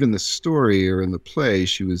I believe in the story or in the play,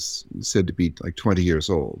 she was said to be like 20 years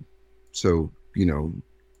old. So,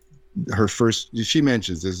 she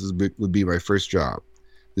mentions would be my first job.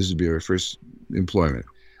 This would be her first employment.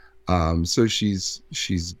 So she's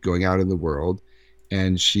going out in the world,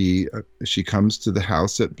 and she comes to the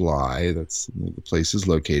house at Bly. That's where the place is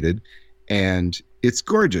located, and it's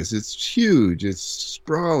gorgeous. It's huge. It's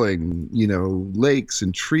sprawling, lakes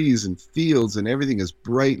and trees and fields, and everything is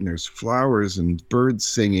bright, and there's flowers and birds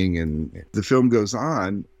singing. And the film goes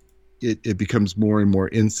on. It becomes more and more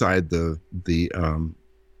inside the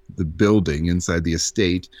building, inside the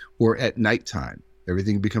estate, or at nighttime.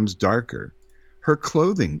 Everything becomes darker. Her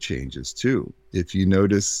clothing changes too. If you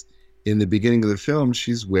notice in the beginning of the film,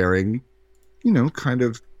 she's wearing, kind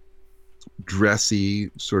of dressy,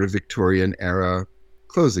 sort of Victorian era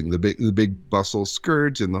clothing, the big bustle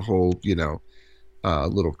skirt and the whole,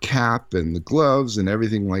 little cap and the gloves and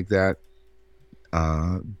everything like that.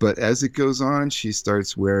 But as it goes on, she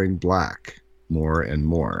starts wearing black more and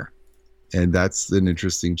more. And that's an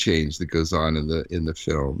interesting change that goes on in the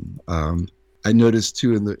film. I noticed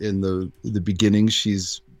too in the beginning,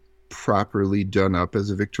 she's properly done up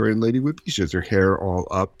as a Victorian lady would be. She has her hair all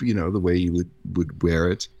up, the way you would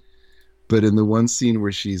wear it. But in the one scene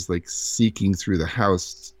where she's like seeking through the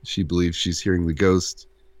house, she believes she's hearing the ghost.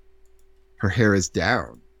 Her hair is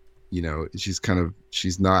down,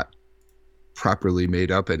 she's not properly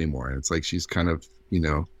made up anymore. And it's like she's kind of,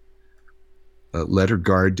 let her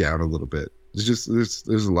guard down a little bit. There's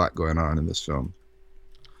a lot going on in this film.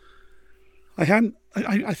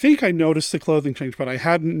 I think I noticed the clothing change, but I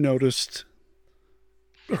hadn't noticed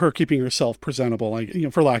her keeping herself presentable,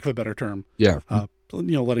 for lack of a better term. Yeah.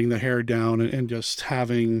 Letting the hair down and just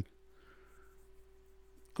having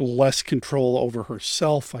less control over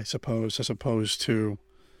herself, I suppose, as opposed to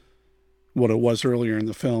what it was earlier in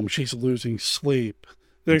the film. She's losing sleep.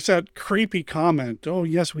 There's that creepy comment. Oh,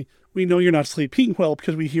 yes, we know you're not sleeping well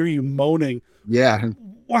because we hear you moaning. Yeah.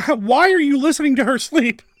 Why are you listening to her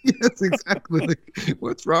sleep? Yes, exactly.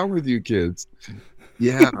 What's wrong with you kids?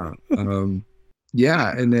 Yeah.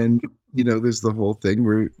 Yeah. And then, there's the whole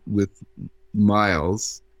thing with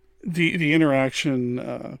Miles. The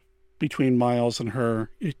interaction between Miles and her,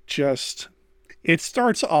 it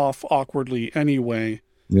starts off awkwardly anyway.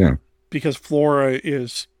 Yeah. Because Flora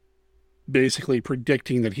is basically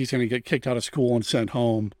predicting that he's going to get kicked out of school and sent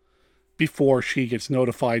home before she gets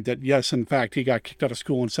notified that, yes, in fact, he got kicked out of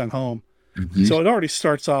school and sent home. Mm-hmm. So it already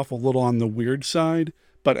starts off a little on the weird side,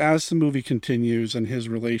 but as the movie continues and his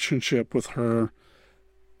relationship with her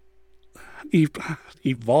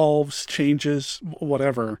evolves, changes,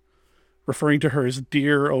 whatever, referring to her as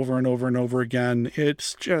dear over and over and over again,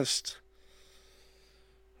 it's just,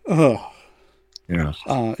 yeah.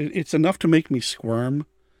 It's enough to make me squirm.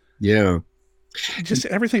 Yeah. Just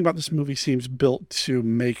everything about this movie seems built to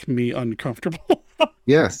make me uncomfortable.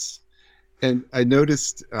 Yes. And I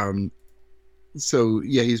noticed,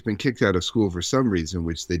 he's been kicked out of school for some reason,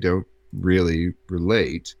 which they don't really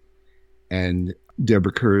relate. And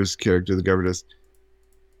Deborah Kerr's character, the governess,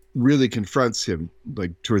 really confronts him,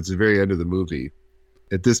 like towards the very end of the movie.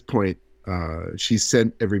 At this point, she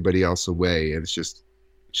sent everybody else away, and it's just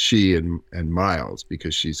she and Miles,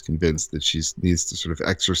 because she's convinced that she needs to sort of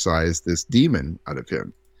exorcise this demon out of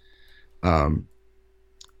him.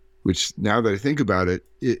 Which, now that I think about it,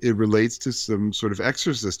 it relates to some sort of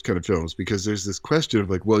exorcist kind of films, because there's this question of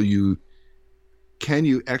like, well, can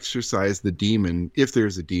you exorcise the demon if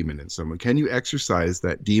there's a demon in someone? Can you exorcise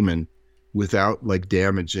that demon without like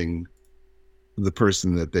damaging the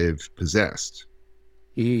person that they've possessed?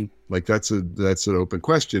 Like that's an open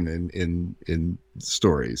question in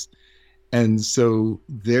stories. And so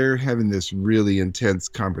they're having this really intense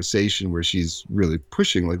conversation where she's really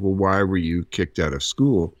pushing, like, well, why were you kicked out of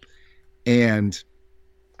school? And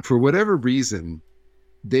for whatever reason,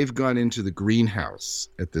 they've gone into the greenhouse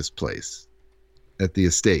at this place, at the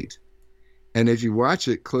estate. And if you watch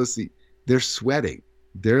it closely, they're sweating.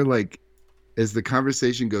 They're like as the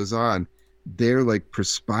conversation goes on, they're like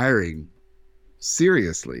perspiring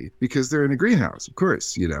seriously because they're in a greenhouse, of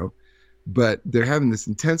course, but they're having this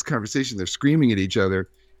intense conversation. They're screaming at each other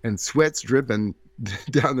and sweat's dripping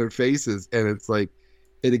down their faces. And it's like,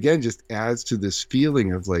 it again just adds to this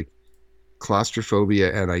feeling of like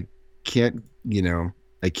claustrophobia. And I can't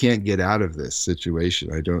get out of this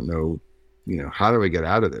situation. I don't know, how do I get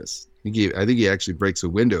out of this? I think he actually breaks a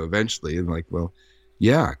window eventually. And like, well,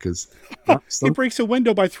 yeah, because he breaks a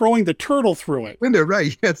window by throwing the turtle through it. Window,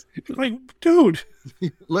 right? Yes. Like, dude,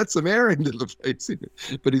 let some air into the place.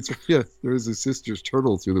 But there's his sister's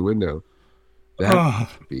turtle through the window.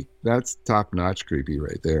 That's top notch creepy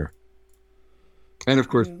right there. And of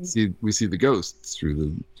course, we see the ghosts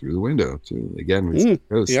through the window too. Again, we see the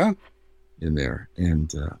ghosts in there,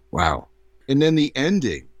 and wow. And then the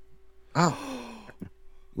ending. Oh.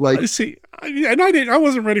 Like, see, I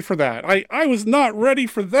wasn't ready for that. I was not ready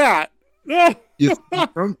for that. you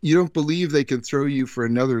don't believe they can throw you for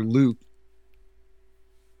another loop.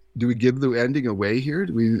 Do we give the ending away here?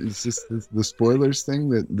 Is this the spoilers thing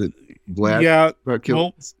that Vlad about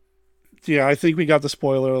killing? Yeah, I think we got the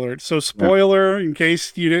spoiler alert. So spoiler, in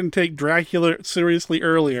case you didn't take Dracula seriously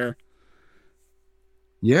earlier.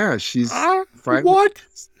 Yeah, she's what?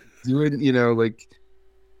 Doing,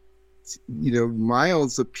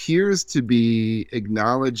 Miles appears to be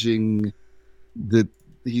acknowledging that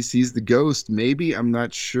he sees the ghost. Maybe, I'm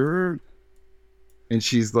not sure. And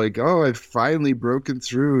she's like, "Oh, I've finally broken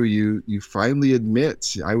through. You finally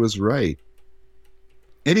admit I was right."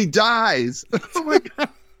 And he dies. Oh my God.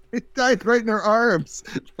 He died right in her arms.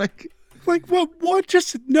 Like what?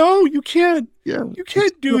 Just no, you can't. Yeah. You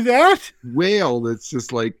can't do that. Wail that's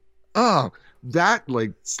just like, oh, that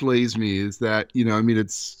like slays me is that,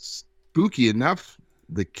 it's spooky enough.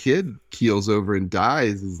 The kid keels over and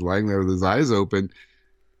dies, is lying there with his eyes open.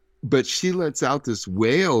 But she lets out this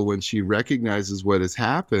wail when she recognizes what has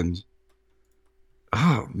happened.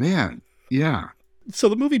 Oh, man. Yeah. So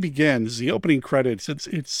the movie begins, the opening credits,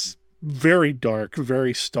 it's very dark,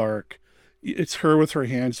 very stark. It's her with her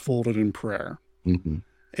hands folded in prayer. Mm-hmm.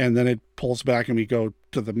 And then it pulls back and we go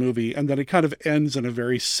to the movie. And then it kind of ends in a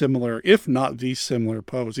very similar, if not the similar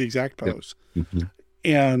pose, the exact pose. Yep. Mm-hmm.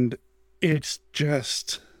 And it's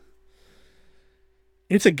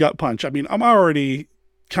a gut punch. I mean, I'm already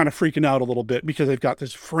kind of freaking out a little bit because they've got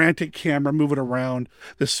this frantic camera moving around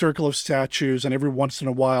this circle of statues, and every once in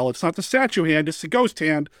a while it's not the statue hand, it's the ghost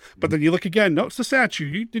hand. But then you look again, no, it's the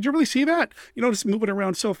statue. Did you really see that? It's moving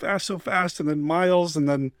around so fast, and then Miles,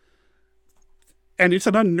 and it's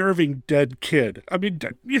an unnerving dead kid. I mean,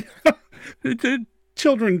 the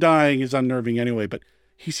children dying is unnerving anyway, but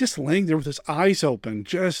he's just laying there with his eyes open,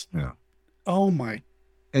 oh my.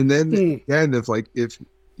 And then again, if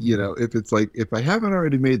I haven't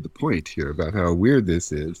already made the point here about how weird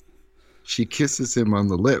this is, she kisses him on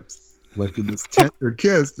the lips, like in this tender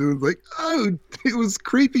kiss. It was like, oh, it was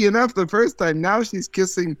creepy enough the first time. Now she's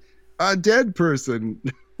kissing a dead person.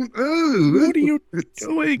 Oh, what are you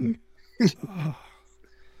doing?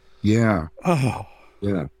 Yeah. Oh.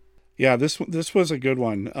 Yeah. Yeah, this was a good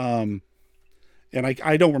one. And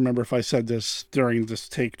I don't remember if I said this during this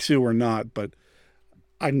take 2 or not, but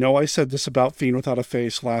I know I said this about Fiend Without a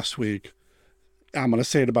Face last week. I'm going to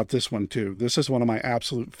say it about this one too. This is one of my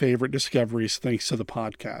absolute favorite discoveries thanks to the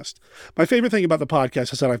podcast. My favorite thing about the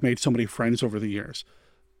podcast is that I've made so many friends over the years.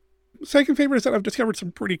 Second favorite is that I've discovered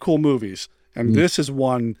some pretty cool movies. And this is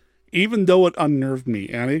one, even though it unnerved me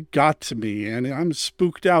and it got to me and I'm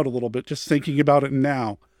spooked out a little bit just thinking about it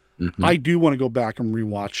now, I do want to go back and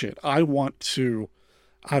rewatch it. I want to,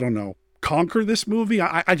 conquer this movie.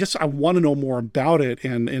 I want to know more about it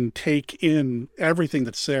and take in everything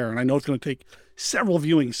that's there. And I know it's going to take several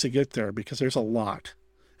viewings to get there because there's a lot,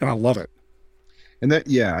 and I love it. And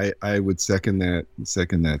that, I would second that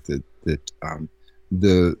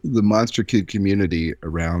the Monster Kid community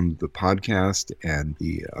around the podcast and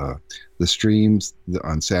the streams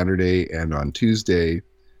on Saturday and on Tuesday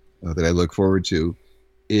that I look forward to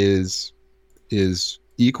is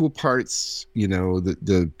equal parts,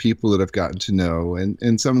 the people that I've gotten to know,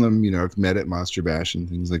 and some of them, I've met at Monster Bash and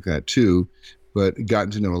things like that too, but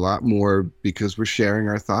gotten to know a lot more because we're sharing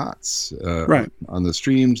our thoughts on the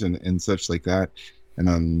streams and such like that, and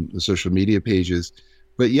on the social media pages.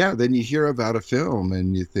 But yeah, then you hear about a film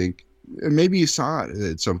and you think, and maybe you saw it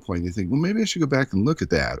at some point, you think, well, maybe I should go back and look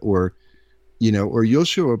at that, or you'll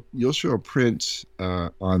show a print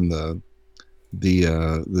on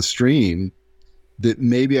the stream that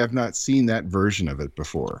maybe I've not seen that version of it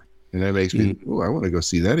before. And that makes me, I want to go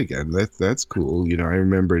see that again. That's cool. I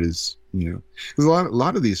remember it as, because a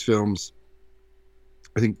lot of these films,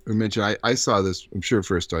 I think I mentioned I saw this, I'm sure,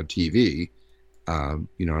 first on TV, on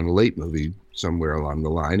a late movie somewhere along the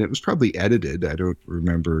line. It was probably edited. I don't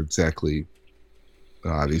remember exactly,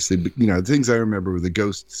 obviously, but the things I remember were the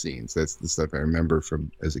ghost scenes. That's the stuff I remember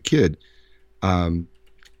from as a kid.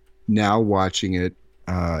 Now watching it,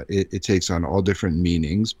 it takes on all different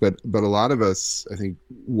meanings, but a lot of us, I think,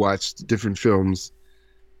 watched different films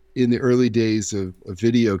in the early days of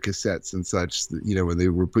video cassettes and such, when they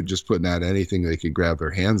were putting out anything they could grab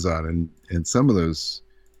their hands on. And some of those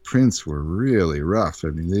prints were really rough. I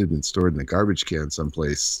mean, they had been stored in a garbage can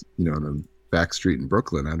someplace, in a back street in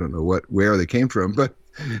Brooklyn. I don't know where they came from, but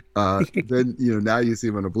then, now you see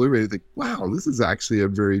them on a Blu-ray, you think, wow, this is actually a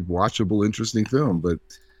very watchable, interesting film. But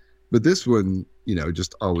this one,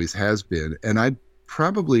 just always has been. And I'd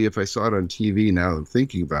probably, if I saw it on TV now I'm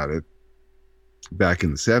thinking about it, back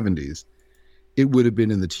in the 70s, it would have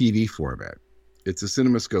been in the TV format. It's a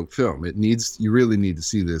CinemaScope film. You really need to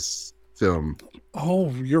see this film. Oh,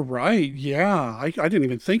 you're right. Yeah. I didn't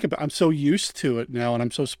even think about it. I'm so used to it now,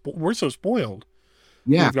 and we're so spoiled.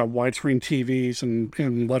 Yeah. We've got widescreen TVs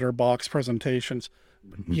and letterbox presentations.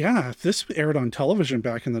 Mm-hmm. Yeah. If this aired on television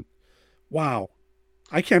back in wow.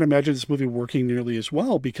 I can't imagine this movie working nearly as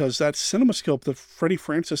well, because that CinemaScope, the Freddie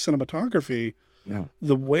Francis cinematography, yeah,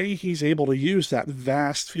 the way he's able to use that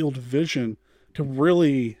vast field of vision to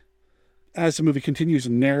really, as the movie continues,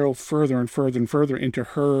 narrow further and further and further into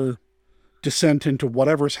her descent into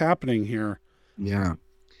whatever's happening here. Yeah.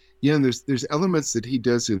 Yeah, and there's elements that he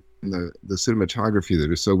does in the cinematography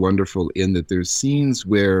that are so wonderful, in that there's scenes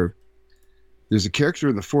where there's a character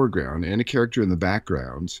in the foreground and a character in the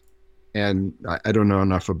background. And I don't know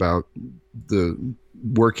enough about the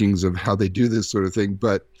workings of how they do this sort of thing,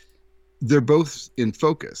 but they're both in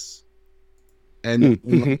focus. And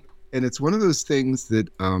and it's one of those things that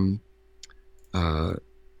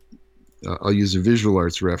I'll use a visual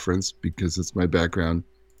arts reference because it's my background.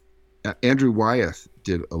 Andrew Wyeth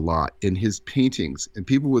did a lot in his paintings, and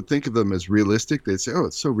people would think of them as realistic. They'd say, oh,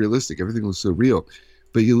 it's so realistic. Everything looks so real.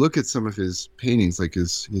 But you look at some of his paintings, like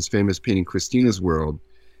his famous painting, Christina's World,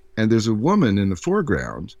 and there's a woman in the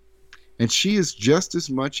foreground, and she is just as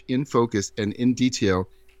much in focus and in detail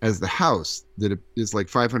as the house that is like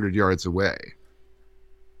 500 yards away.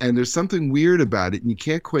 And there's something weird about it, and you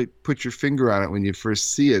can't quite put your finger on it when you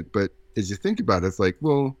first see it. But as you think about it, it's like,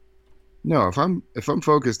 well, no, if I'm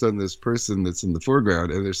focused on this person that's in the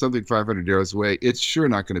foreground and there's something 500 yards away, it's sure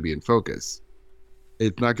not going to be in focus.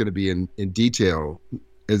 It's not going to be in detail,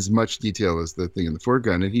 as much detail as the thing in the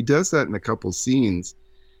foreground. And he does that in a couple scenes,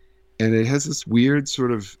 and it has this weird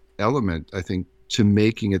sort of element, I think, to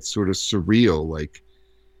making it sort of surreal, like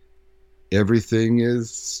everything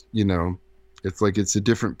is, it's like it's a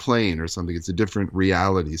different plane or something. It's a different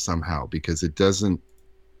reality somehow, because it doesn't,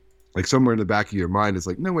 like, somewhere in the back of your mind, it's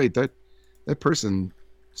like, no, wait, that person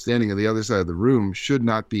standing on the other side of the room should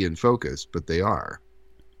not be in focus, but they are.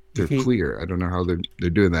 They're clear. I don't know how they're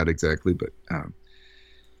doing that exactly, but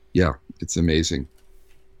yeah, it's amazing.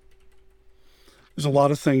 There's a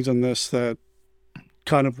lot of things in this that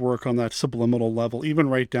kind of work on that subliminal level, even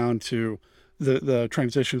right down to the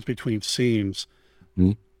transitions between scenes.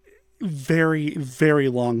 Mm-hmm. Very, very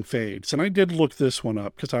long fades. And I did look this one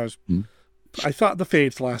up because I thought the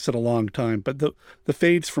fades lasted a long time, but the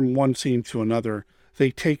fades from one scene to another,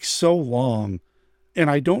 they take so long. And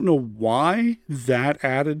I don't know why that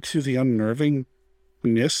added to the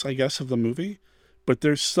unnervingness, I guess, of the movie. But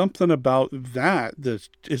there's something about that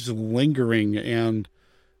is lingering and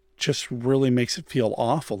just really makes it feel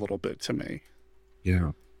off a little bit to me.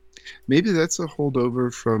 Yeah. Maybe that's a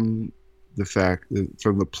holdover from the fact that,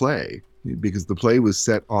 from the play, because the play was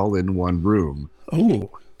set all in one room. Oh.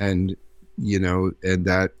 And, and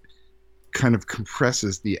that kind of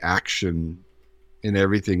compresses the action and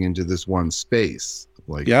everything into this one space.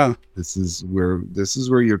 Like, yeah, this is where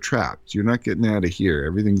you're trapped. You're not getting out of here.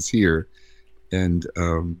 Everything's here. And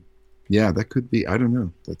yeah, that could be, I don't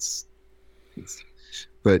know.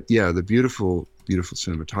 But yeah, the beautiful, beautiful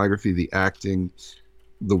cinematography, the acting,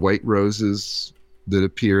 the white roses that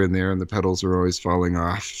appear in there and the petals are always falling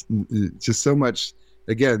off. Just so much.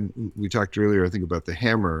 Again, we talked earlier, I think, about the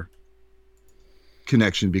Hammer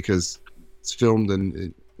connection, because it's filmed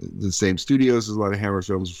in the same studios as a lot of Hammer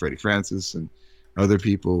films with Freddie Francis and other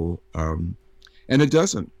people. And it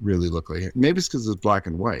doesn't really look like it. Maybe it's because it's black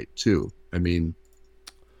and white too. I mean,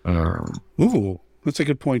 ooh, that's a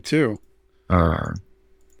good point too. To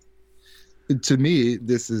me,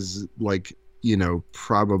 this is like,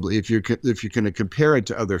 probably if you're going to compare it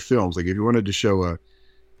to other films, like if you wanted to show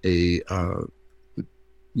a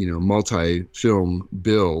multi-film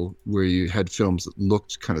bill where you had films that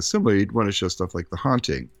looked kind of similar, you'd want to show stuff like The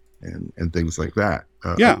Haunting and things like that.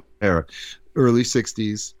 Era. Early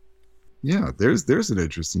 60s. Yeah, there's an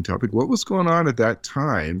interesting topic. What was going on at that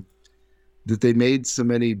time that they made so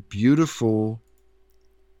many beautiful,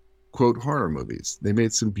 quote, horror movies? They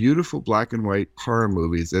made some beautiful black and white horror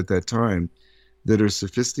movies at that time that are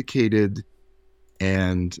sophisticated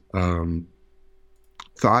and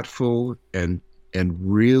thoughtful and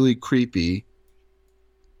really creepy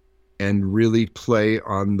and really play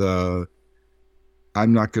on the,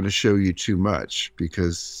 I'm not going to show you too much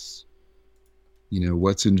because,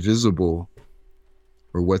 what's invisible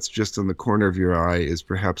or what's just on the corner of your eye is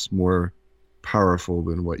perhaps more powerful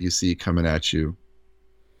than what you see coming at you,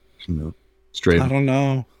 straight. I don't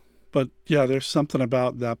know. But yeah, there's something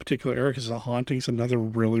about that particular era because The Haunting's another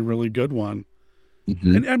really, really good one.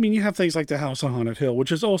 Mm-hmm. And I mean, you have things like The House on Haunted Hill,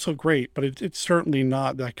 which is also great, but it's certainly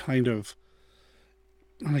not that kind of,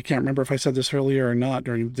 and I can't remember if I said this earlier or not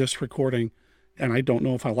during this recording, and I don't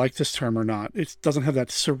know if I like this term or not. It doesn't have that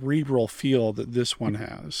cerebral feel that this one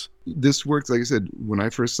has. This works, like I said, when I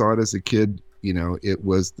first saw it as a kid, it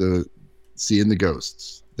was the seeing the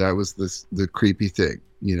ghosts. That was the creepy thing.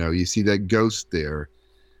 You see that ghost there.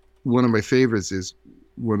 One of my favorites is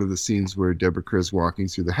one of the scenes where Deborah Kerr is walking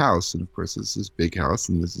through the house, and of course it's this big house,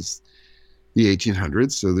 and this is the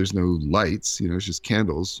 1800s, so there's no lights, it's just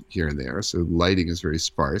candles here and there, so lighting is very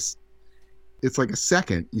sparse. It's like a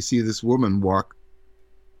second you see this woman walk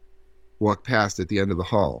past at the end of the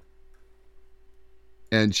hall,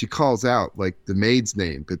 and she calls out like the maid's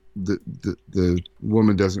name, but the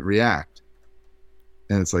woman doesn't react,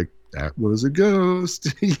 and it's like, that was a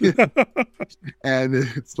ghost. And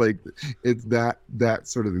it's like, it's that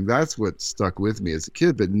sort of thing. That's what stuck with me as a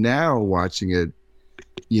kid. But now watching it,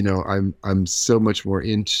 I'm so much more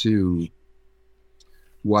into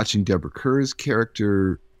watching Deborah Kerr's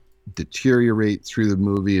character deteriorate through the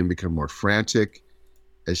movie and become more frantic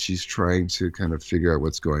as she's trying to kind of figure out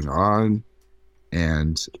what's going on.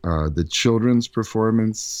 And the children's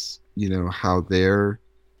performance, how they're,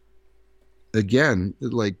 again,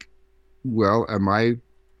 like, well, am I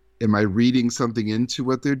reading something into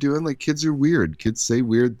what they're doing? Like, kids are weird. Kids say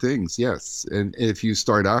weird things. Yes. And if you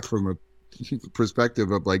start out from a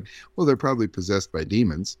perspective of like, well, they're probably possessed by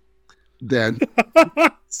demons, then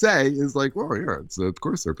say is like, well, yeah, of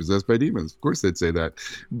course they're possessed by demons. Of course they'd say that.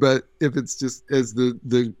 But if it's just as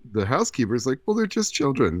the housekeeper is like, well, they're just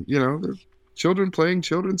children, they're children playing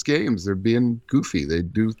children's games. They're being goofy. They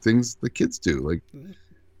do things the kids do. Like,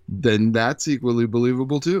 then that's equally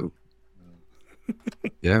believable too.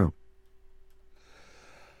 Yeah.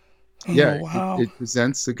 Yeah. Wow. It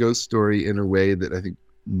presents a ghost story in a way that I think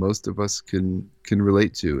most of us can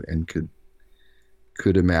relate to and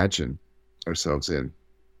could imagine ourselves in.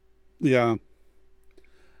 Yeah.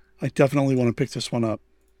 I definitely want to pick this one up.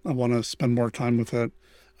 I want to spend more time with it.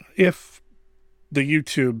 If the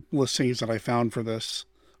YouTube listings that I found for this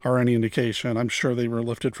are any indication, I'm sure they were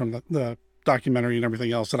lifted from the documentary and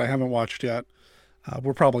everything else that I haven't watched yet.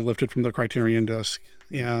 Were probably lifted from the Criterion disc,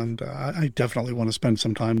 and I definitely want to spend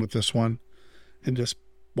some time with this one and just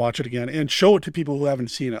watch it again and show it to people who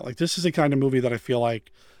haven't seen it. Like, this is the kind of movie that I feel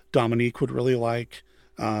like Dominique would really like.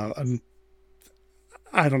 I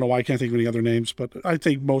don't know why I can't think of any other names, but I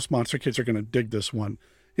think most monster kids are going to dig this one.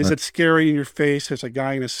 Is it scary in your face? There's a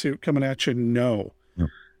guy in a suit coming at you? No.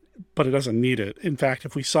 But it doesn't need it. In fact,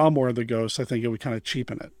 if we saw more of the ghosts, I think it would kind of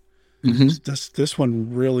cheapen it. Mm-hmm. This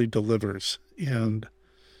one really delivers, and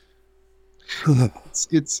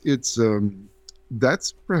it's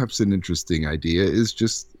that's perhaps an interesting idea. Is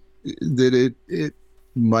just that it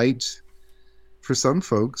might, for some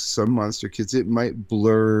folks, some monster kids, it might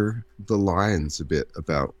blur the lines a bit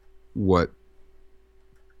about what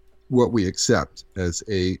we accept as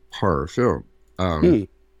a horror film.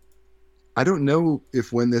 I don't know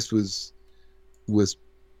if when this was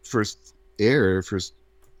first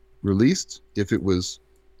released, if it was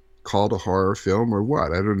called a horror film or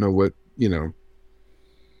what. I don't know what,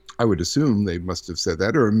 I would assume they must have said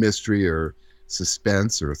that, or a mystery or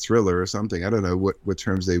suspense or a thriller or something. I don't know what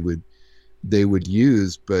terms they would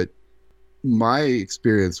use, but my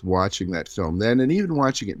experience watching that film then and even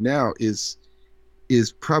watching it now is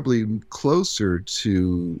probably closer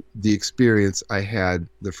to the experience I had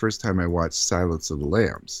the first time I watched Silence of the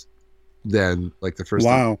Lambs than like the first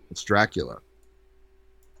time I watched Dracula.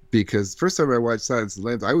 Because the first time I watched Silence of the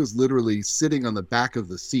Lambs, I was literally sitting on the back of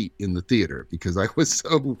the seat in the theater because I was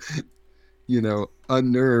so,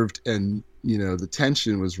 unnerved, and, the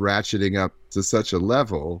tension was ratcheting up to such a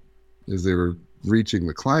level as they were reaching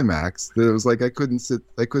the climax that it was like I couldn't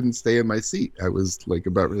stay in my seat. I was like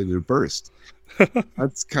about ready to burst.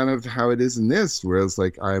 That's kind of how it is in this, whereas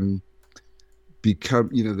like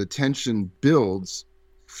the tension builds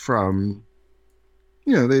from,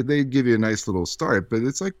 they give you a nice little start, but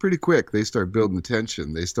it's like pretty quick. They start building the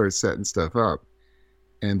tension. They start setting stuff up.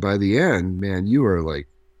 And by the end, man, you are like,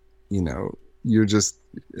 you're just,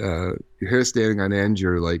 your hair standing on end.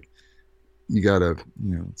 You're like, you gotta,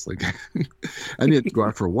 it's like, I need to go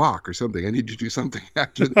out for a walk or something. I need to do something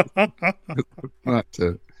after this. Not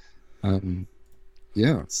to,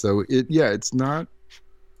 so it's not,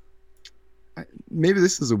 maybe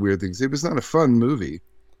this is a weird thing. It was not a fun movie.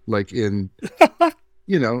 Like to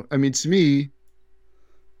me,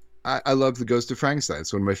 I love The Ghost of Frankenstein.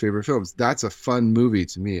 It's one of my favorite films. That's a fun movie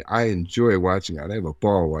to me. I enjoy watching that. I have a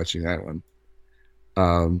ball watching that one.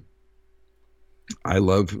 I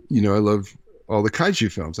love all the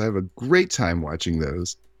kaiju films. I have a great time watching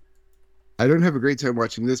those. I don't have a great time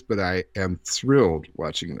watching this, but I am thrilled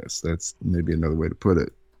watching this. That's maybe another way to put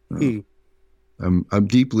it. I'm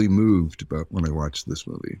deeply moved about when I watch this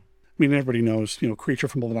movie. I mean, everybody knows, Creature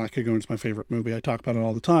from the Black Lagoon is my favorite movie. I talk about it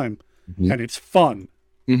all the time, and it's fun.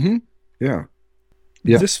 Mm-hmm. Yeah.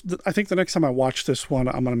 I think the next time I watch this one,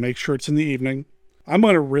 I'm going to make sure it's in the evening. I'm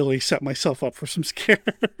going to really set myself up for some scares.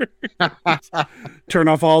 Turn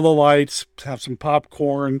off all the lights, have some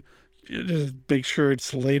popcorn, just make sure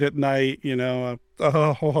it's late at night, Make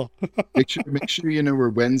sure you know where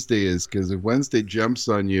Wednesday is, because if Wednesday jumps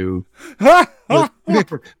on you,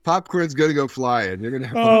 popcorn's going to go flying. You're going to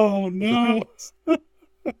have no.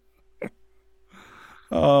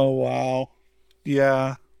 Oh, wow.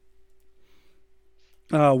 Yeah.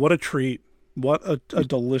 What a treat. What a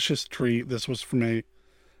delicious treat this was for me.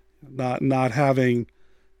 Not having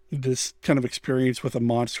this kind of experience with a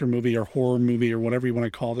monster movie or horror movie or whatever you want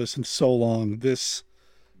to call this in so long. This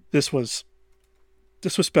was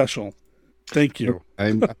special. Thank you.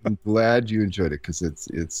 I'm glad you enjoyed it, because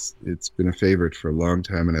it's been a favorite for a long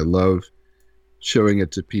time, and I love showing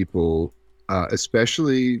it to people,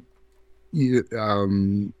 especially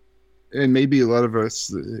and maybe a lot of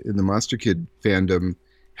us in the Monster Kid fandom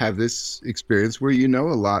have this experience where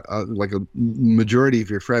a lot, like a majority of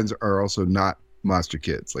your friends are also not monster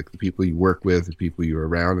kids, like the people you work with, the people you're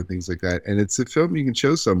around, and things like that. And it's a film you can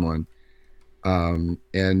show someone,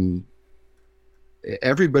 and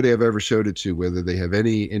everybody I've ever showed it to, whether they have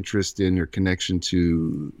any interest in or connection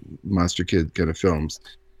to Monster Kid kind of films,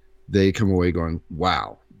 they come away going,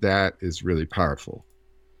 wow, that is really powerful.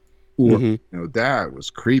 Or, that was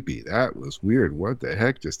creepy. That was weird. What the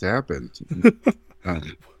heck just happened?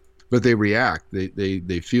 But they react.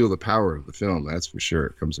 They feel the power of the film. That's for sure.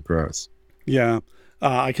 It comes across. Yeah.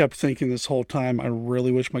 I kept thinking this whole time, I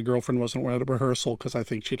really wish my girlfriend wasn't at a rehearsal, because I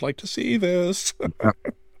think she'd like to see this.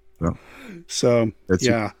 Well, so, that's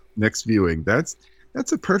your next viewing. That's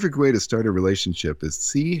a perfect way to start a relationship, is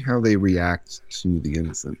see how they react to the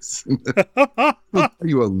innocence. Will tell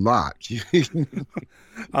you a lot.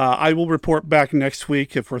 I will report back next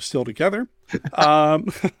week if we're still together. Because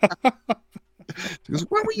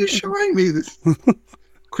what were you showing me? This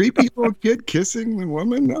creepy little kid kissing the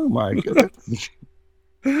woman? Oh my goodness.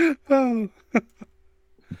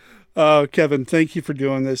 Kevin, thank you for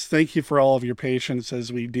doing this. Thank you for all of your patience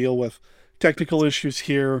as we deal with technical issues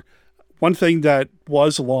here. One thing that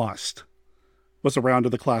was lost was a round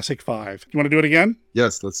of the Classic Five. You want to do it again?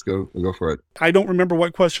 Yes, let's go. We'll go for it. I don't remember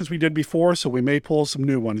what questions we did before, so we may pull some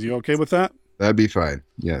new ones. You okay with that? That'd be fine.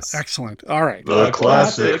 Yes. Excellent. All right. The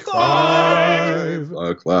Classic Five.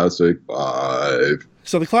 The Classic Five.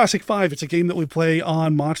 So the Classic Five, it's a game that we play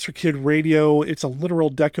on Monster Kid Radio. It's a literal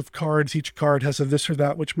deck of cards. Each card has a this or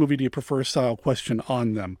that, which movie do you prefer style question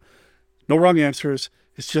on them. No wrong answers.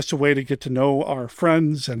 It's just a way to get to know our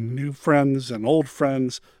friends and new friends and old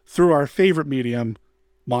friends through our favorite medium,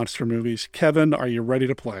 monster movies. Kevin, are you ready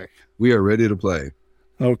to play? We are ready to play.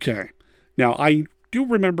 Okay. Now, I do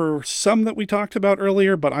remember some that we talked about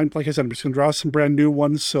earlier, but like I said, I'm just going to draw some brand new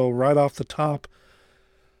ones. So right off the top,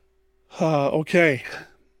 okay.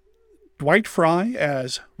 Dwight Fry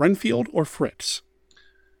as Renfield or Fritz?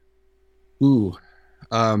 Ooh.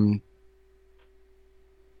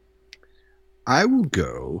 I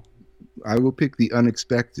will pick the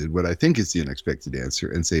unexpected, what I think is the unexpected answer,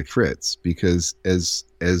 and say Fritz, because as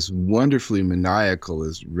wonderfully maniacal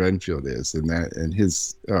as Renfield is,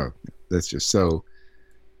 that's just so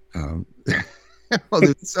well,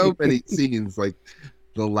 there's so many scenes, like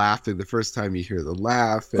the laughing, the first time you hear the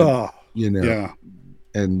laugh, and, yeah.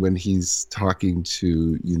 And when he's talking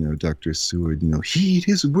to, Dr. Seward, heed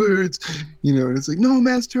his words, and it's like, no,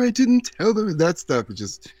 master, I didn't tell them. That stuff is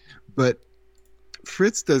just, but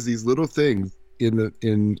Fritz does these little things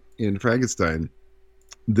in Frankenstein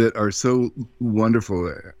that are so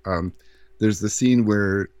wonderful. There's the scene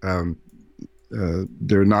where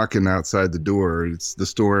they're knocking outside the door. It's the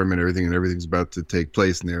storm and everything's about to take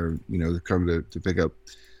place, and they're coming to pick up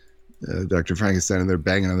Dr. Frankenstein, and they're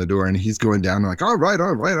banging on the door, and he's going down like, all right,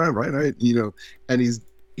 and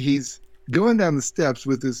he's going down the steps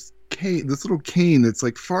with this little cane that's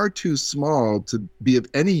like far too small to be of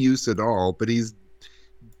any use at all, but he's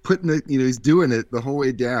putting it, he's doing it the whole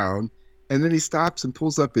way down, and then he stops and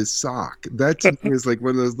pulls up his sock. That to me is like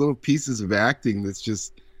one of those little pieces of acting that's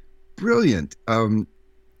just brilliant. I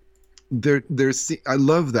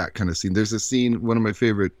love that kind of scene. There's a scene, one of my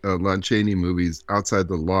favorite Lon Chaney movies, Outside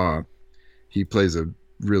the Law. He plays a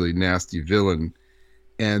really nasty villain,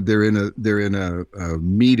 and they're in a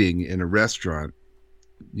meeting in a restaurant,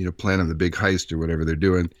 planning the big heist or whatever they're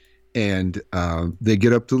doing, and they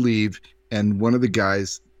get up to leave, and one of the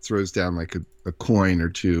guys throws down like a coin or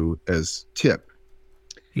two as tip.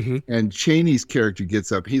 Mm-hmm. And Chaney's character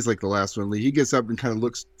gets up. He's like the last one. He gets up and kind of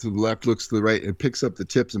looks to the left, looks to the right, and picks up the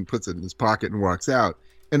tips and puts it in his pocket and walks out.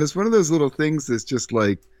 And it's one of those little things that's just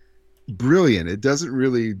like brilliant. It doesn't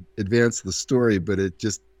really advance the story, but it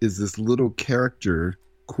just is this little character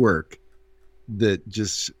quirk that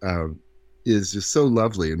just is just so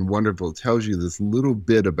lovely and wonderful. It tells you this little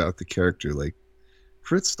bit about the character. Like,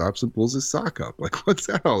 Fritz stops and pulls his sock up. Like, what's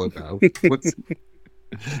that all about?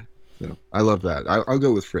 So, I love that. I'll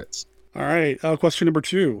go with Fritz. All right. Question number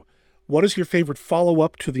 2. What is your favorite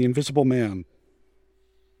follow-up to The Invisible Man?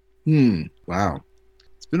 Wow.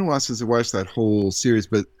 It's been a while since I watched that whole series,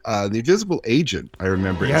 but The Invisible Agent, I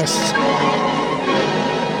remember. Yes.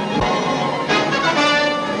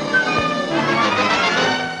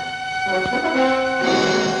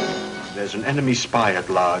 There's an enemy spy at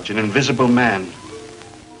large, an invisible man.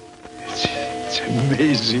 It's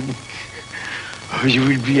amazing. Oh, you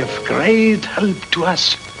will be of great help to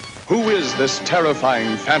us. Who is this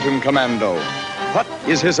terrifying Phantom Commando? What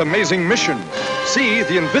is his amazing mission? See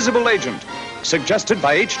The Invisible Agent, suggested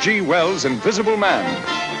by H.G. Wells' Invisible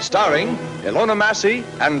Man, starring Ilona Massey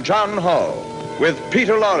and John Hall, with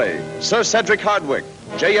Peter Lorre, Sir Cedric Hardwicke,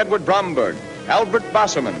 J. Edward Bromberg, Albert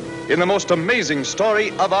Basserman, in the most amazing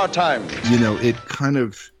story of our time.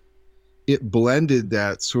 It blended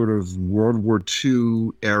that sort of World War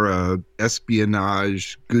II era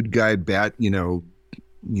espionage, good guy, bad,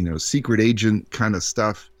 secret agent kind of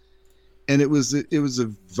stuff. And it was a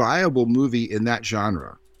viable movie in that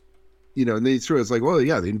genre. And then you throw it's like, well,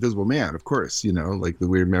 yeah, The Invisible Man, of course, like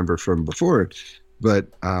we remember from before. But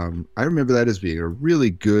I remember that as being a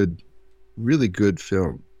really good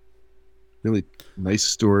film. Really nice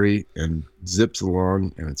story and zips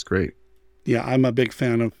along, and it's great. Yeah, I'm a big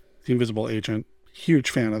fan of The Invisible Agent. Huge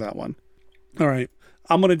fan of that one. All right.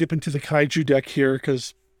 I'm going to dip into the kaiju deck here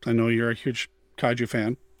because I know you're a huge kaiju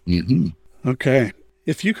fan. Mm-hmm. Okay.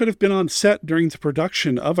 If you could have been on set during the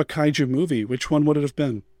production of a kaiju movie, which one would it have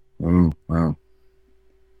been? Oh, wow.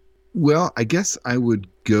 Well, I guess I would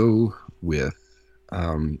go with,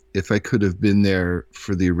 if I could have been there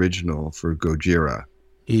for the original, for Gojira.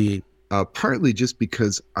 Partly just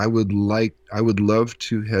because I would love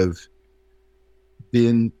to have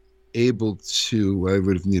been able to, I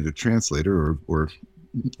would have needed a translator or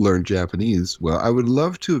learn Japanese. Well, I would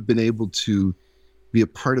love to have been able to be a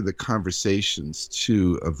part of the conversations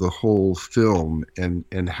too of the whole film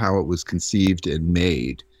and how it was conceived and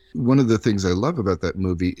made. One of the things I love about that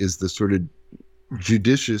movie is the sort of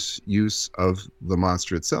judicious use of the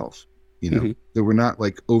monster itself. That we're not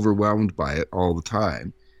like overwhelmed by it all the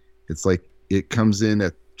time. It's like it comes in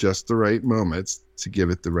at just the right moments to give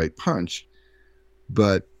it the right punch.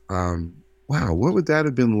 But wow, what would that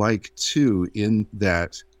have been like too in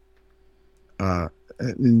that?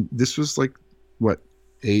 And this was like what,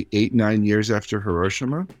 8-9 years after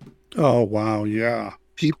Hiroshima? Oh wow, yeah.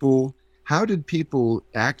 How did people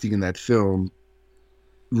acting in that film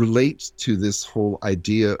relate to this whole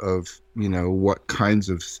idea of what kinds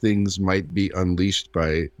of things might be unleashed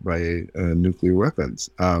by nuclear weapons?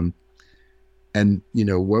 And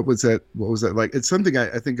what was that like? It's something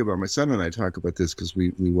I think about. My son and I talk about this because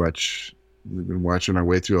we've been watching our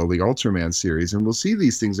way through all the Ultraman series, and we'll see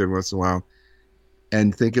these things every once in a while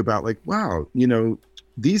and think about like, wow,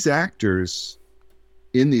 these actors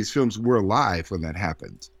in these films were alive when that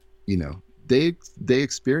happened. They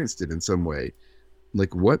experienced it in some way.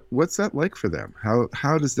 Like what's that like for them?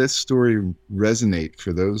 How does this story resonate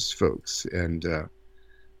for those folks? And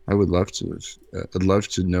I would love to I'd love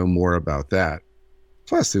to know more about that.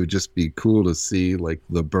 Plus, it would just be cool to see like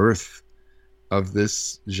the birth of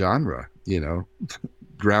this genre,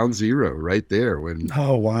 ground zero right there. When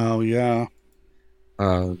oh wow, yeah.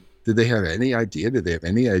 Did they have any idea? Did they have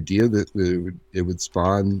any idea that it would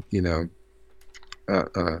spawn, you know,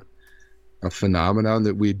 a phenomenon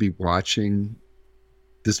that we'd be watching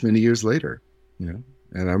this many years later? You know,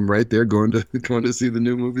 and I'm right there going to see the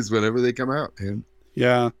new movies whenever they come out. And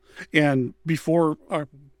yeah, and before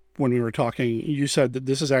when we were talking, you said that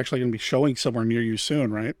this is actually going to be showing somewhere near you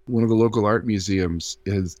soon, right? One of the local art museums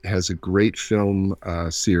has a great film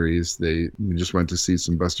series. We just went to see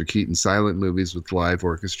some Buster Keaton silent movies with live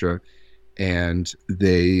orchestra, and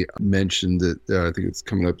they mentioned that I think it's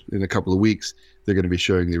coming up in a couple of weeks. They're going to be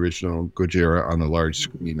showing the original Gojira on the large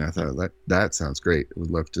screen. I thought that sounds great. I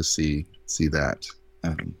would love to see that.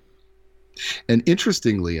 And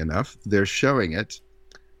interestingly enough, they're showing it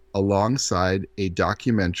alongside a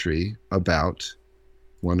documentary about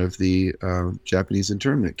one of the Japanese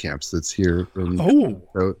internment camps that's here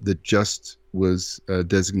that just was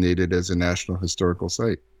designated as a National Historical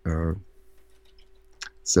Site.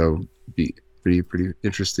 So be pretty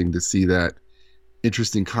interesting to see that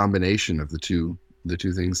interesting combination of the two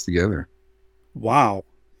things together. Wow.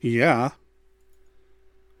 Yeah.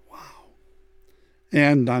 Wow.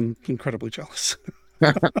 And I'm incredibly jealous.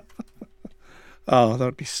 Oh, that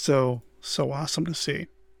would be so awesome to see.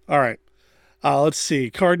 All right. Let's see.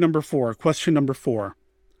 Card number 4. Question number 4.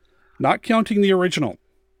 Not counting the original,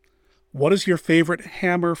 what is your favorite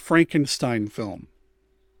Hammer Frankenstein film?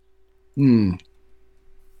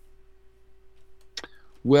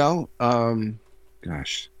 Well,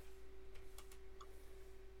 gosh.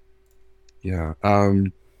 Yeah.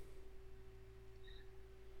 I'd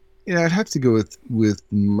have to go with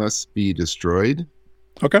Must Be Destroyed.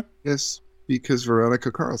 Okay. Yes. Because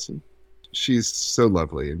Veronica Carlson, she's so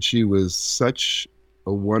lovely, and she was such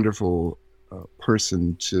a wonderful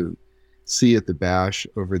person to see at the Bash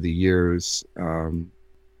over the years.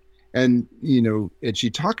 And, you know, and she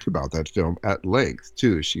talked about that film at length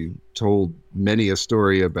too. She told many a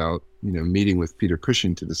story about, you know, meeting with Peter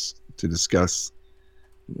Cushing to discuss,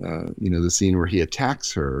 you know, the scene where he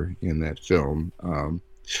attacks her in that film,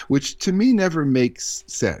 which to me never makes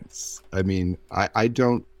sense. I mean, I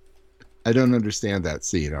don't understand that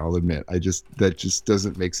scene. I'll admit, that just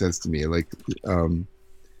doesn't make sense to me. Like,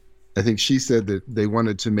 I think she said that they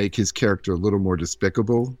wanted to make his character a little more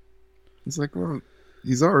despicable. It's like, well,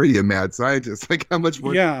 he's already a mad scientist. Like, how much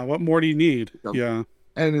more? Yeah. What more do you need? Yeah.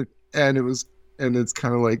 And it's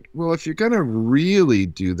kind of like, well, if you're going to really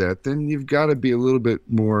do that, then you've got to be a little bit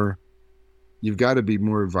more, you've got to be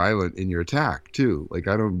more violent in your attack too. Like,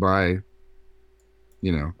 I don't buy,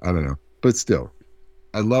 you know, I don't know, but still,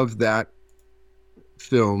 I love that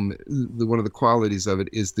film. One of the qualities of it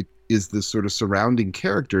is the sort of surrounding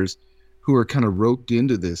characters who are kind of roped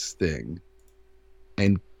into this thing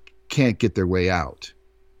and can't get their way out.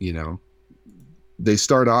 You know, they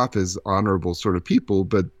start off as honorable sort of people,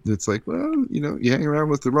 but it's like, well, you know, you hang around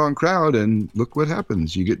with the wrong crowd and look what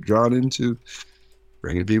happens. You get drawn into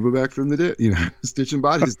bringing people back from the dead, you know, stitching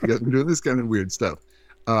bodies together, doing this kind of weird stuff.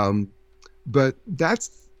 But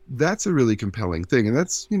that's a really compelling thing. And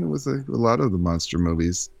that's, you know, with a lot of the monster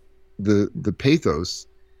movies, the pathos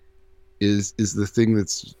is the thing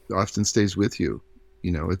that's often stays with you.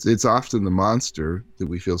 You know, it's often the monster that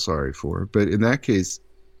we feel sorry for. But in that case,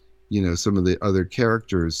 you know, some of the other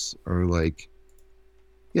characters are like,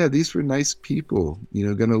 yeah, these were nice people, you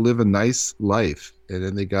know, going to live a nice life. And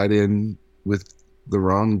then they got in with the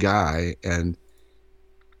wrong guy, and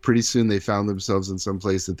pretty soon they found themselves in some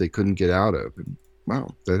place that they couldn't get out of. And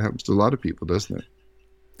wow, that happens to a lot of people, doesn't it?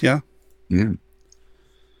 Yeah. Yeah.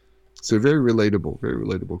 So very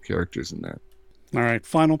relatable characters in that. All right.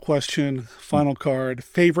 Final question, final card.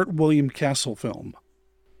 Favorite William Castle film?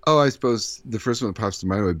 Oh, I suppose the first one that pops to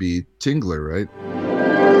mind would be Tingler, right?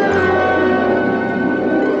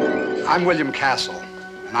 I'm William Castle,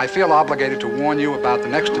 and I feel obligated to warn you about the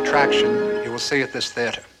next attraction you will see at this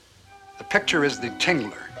theater. The picture is The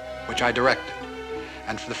Tingler, which I directed.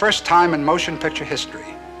 And for the first time in motion picture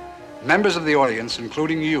history, members of the audience,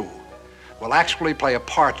 including you, will actually play a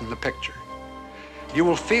part in the picture. You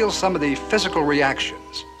will feel some of the physical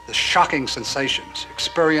reactions, the shocking sensations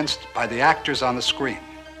experienced by the actors on the screen.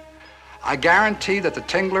 I guarantee that The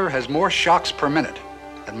Tingler has more shocks per minute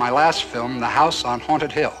than my last film, The House on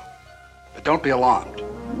Haunted Hill. But don't be alarmed.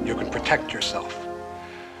 You can protect yourself.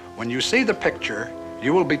 When you see the picture,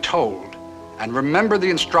 you will be told, and remember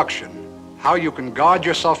the instruction, how you can guard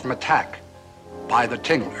yourself from attack by The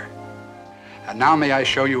Tingler. And now may I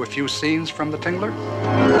show you a few scenes from The Tingler?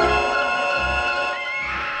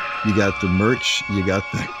 You got the merch, you got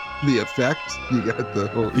the effects. You got the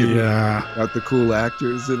whole, got the cool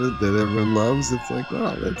actors in it that everyone loves. It's like,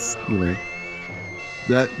 wow, that's,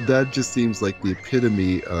 that just seems like the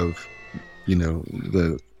epitome of,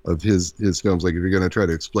 of his films. Like if you're going to try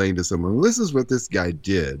to explain to someone, well, this is what this guy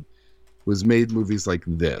did, was made movies like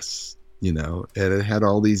this, and it had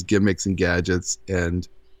all these gimmicks and gadgets, and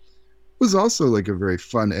was also like a very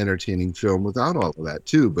fun, entertaining film without all of that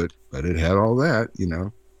too. But it had all that,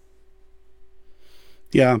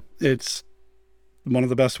 Yeah, it's one of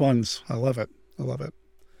the best ones. I love it. All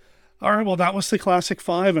right, well, that was the Classic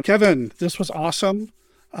Five. And Kevin, this was awesome.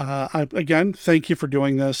 Again, thank you for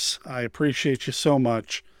doing this. I appreciate you so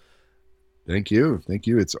much. Thank you.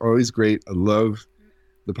 It's always great. I love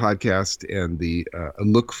the podcast, and I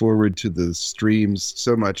look forward to the streams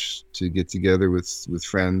so much, to get together with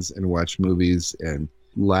friends and watch movies and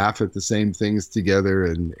laugh at the same things together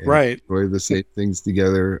and enjoy the same things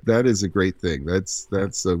together. That is a great thing.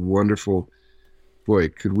 That's a wonderful. Boy,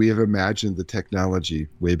 could we have imagined the technology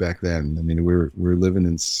way back then? I mean, we're living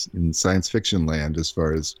in science fiction land as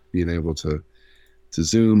far as being able to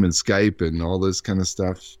Zoom and Skype and all this kind of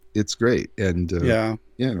stuff. It's great. And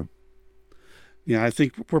yeah, I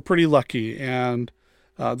think we're pretty lucky. And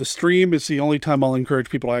the stream is the only time I'll encourage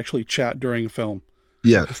people to actually chat during a film.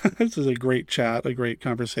 Yes. This is a great chat, a great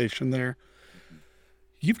conversation there.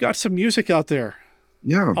 You've got some music out there.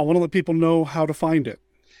 Yeah. I want to let people know how to find it.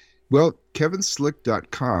 Well,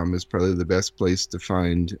 kevinslick.com is probably the best place to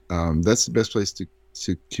find. That's the best place to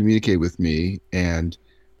communicate with me. And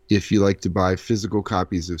if you like to buy physical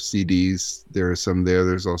copies of CDs, there are some there.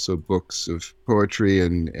 There's also books of poetry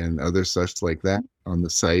and other such like that on the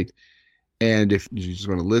site. And if you just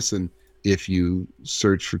want to listen, if you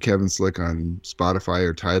search for Kevin Slick on Spotify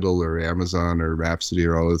or Tidal or Amazon or Rhapsody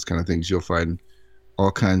or all those kind of things, you'll find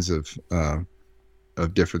all kinds of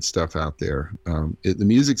different stuff out there. The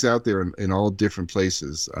music's out there in all different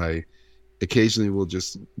places. I occasionally will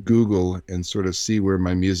just Google and sort of see where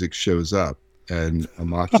my music shows up. And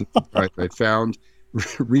I'm often surprised. I found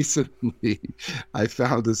recently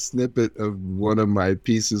a snippet of one of my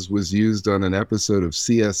pieces was used on an episode of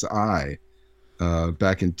CSI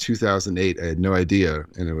back in 2008. I had no idea.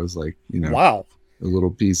 And it was like, wow, a little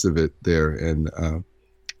piece of it there. And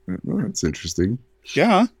that's interesting.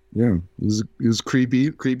 Yeah. Yeah. It was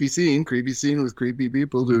creepy scene with creepy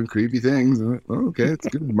people doing creepy things. Oh, okay. It's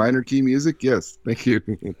good. Minor key music. Yes. Thank you.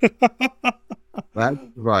 Glad to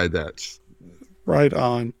provide that. Right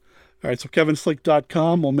on. All right. So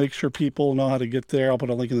kevinslick.com. We'll make sure people know how to get there. I'll put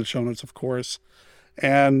a link in the show notes, of course.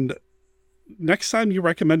 And next time you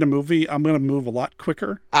recommend a movie, I'm going to move a lot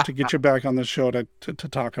quicker to get you back on the show to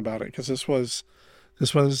talk about it, because this was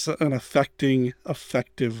an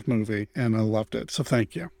effective movie, and I loved it. So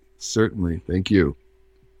thank you. Certainly. Thank you.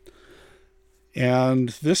 And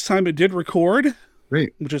this time it did record.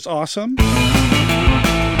 Great. Which is awesome. All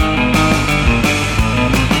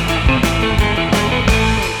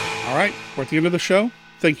right. We're at the end of the show.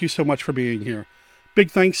 Thank you so much for being here.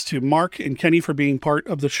 Big thanks to Mark and Kenny for being part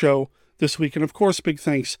of the show this week. And of course, big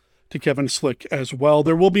thanks to Kevin Slick as well.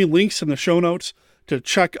 There will be links in the show notes to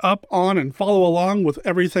check up on and follow along with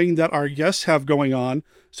everything that our guests have going on.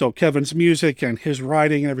 So Kevin's music and his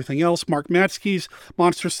writing and everything else. Mark Matsky's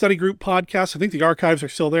Monster Study Group podcast. I think the archives are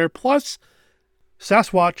still there. Plus,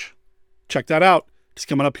 Sasquatch. Check that out. It's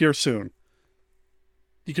coming up here soon.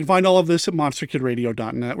 You can find all of this at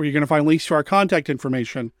monsterkidradio.net, where you're going to find links to our contact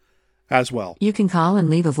information as well. You can call and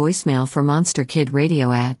leave a voicemail for Monster Kid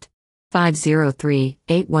Radio at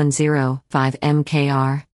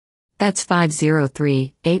 503-810-5MKR. That's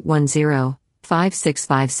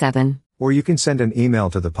 503-810-5657. Or you can send an email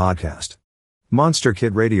to the podcast.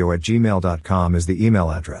 monsterkidradio@gmail.com is the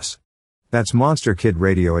email address. That's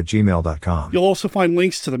monsterkidradio@gmail.com. You'll also find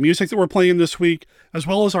links to the music that we're playing this week, as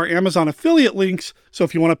well as our Amazon affiliate links. So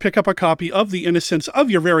if you want to pick up a copy of The Innocents of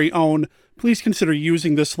your very own, please consider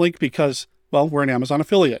using this link because, well, we're an Amazon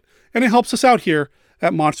affiliate. And it helps us out here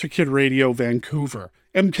at Monster Kid Radio Vancouver,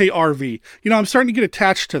 MKRV. I'm starting to get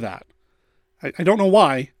attached to that. I don't know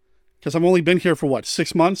why, because I've only been here for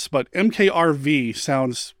 6 months, but MKRV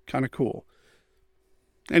sounds kind of cool.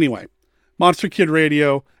 Anyway, Monster Kid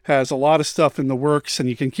Radio has a lot of stuff in the works, and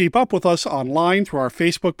you can keep up with us online through our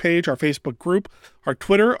Facebook page, our Facebook group, our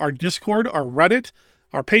Twitter, our Discord, our Reddit,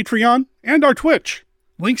 our Patreon, and our Twitch.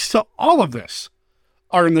 Links to all of this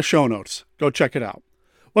are in the show notes. Go check it out.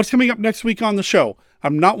 What's coming up next week on the show?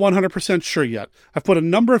 I'm not 100% sure yet. I've put a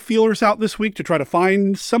number of feelers out this week to try to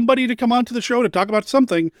find somebody to come onto the show to talk about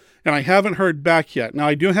something, and I haven't heard back yet. Now,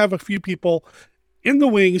 I do have a few people in the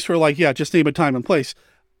wings who are like, yeah, just name a time and place.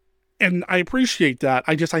 And I appreciate that.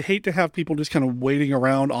 I hate to have people just kind of waiting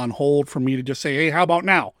around on hold for me to just say, hey, how about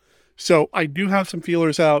now? So I do have some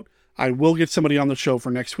feelers out. I will get somebody on the show for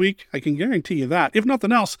next week. I can guarantee you that. If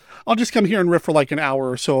nothing else, I'll just come here and riff for like an hour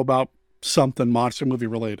or so about something monster movie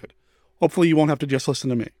related. Hopefully you won't have to just listen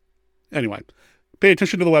to me. Anyway, pay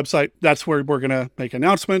attention to the website. That's where we're going to make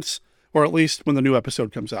announcements, or at least when the new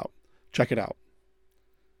episode comes out. Check it out.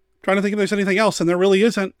 Trying to think if there's anything else, and there really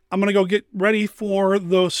isn't. I'm going to go get ready for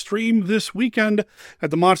the stream this weekend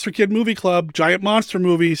at the Monster Kid Movie Club, Giant Monster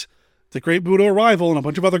Movies, The Great Buddha Arrival, and a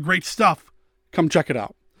bunch of other great stuff. Come check it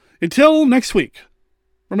out. Until next week,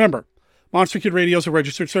 remember, Monster Kid Radio is a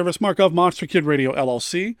registered service mark of Monster Kid Radio,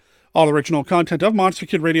 LLC. All original content of Monster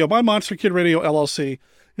Kid Radio by Monster Kid Radio, LLC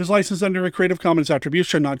is licensed under a Creative Commons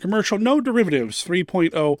Attribution, Non-Commercial, No Derivatives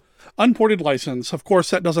 3.0 Unported license. Of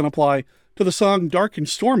course, that doesn't apply to the song Dark and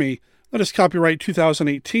Stormy. That is copyright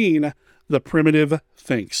 2018, The Primitive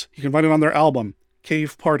Finks. You can find it on their album,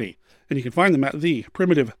 Cave Party, and you can find them at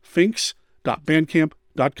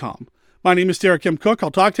theprimitivfinks.bandcamp.com. My name is Derek M. Cook.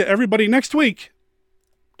 I'll talk to everybody next week.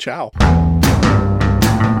 Ciao.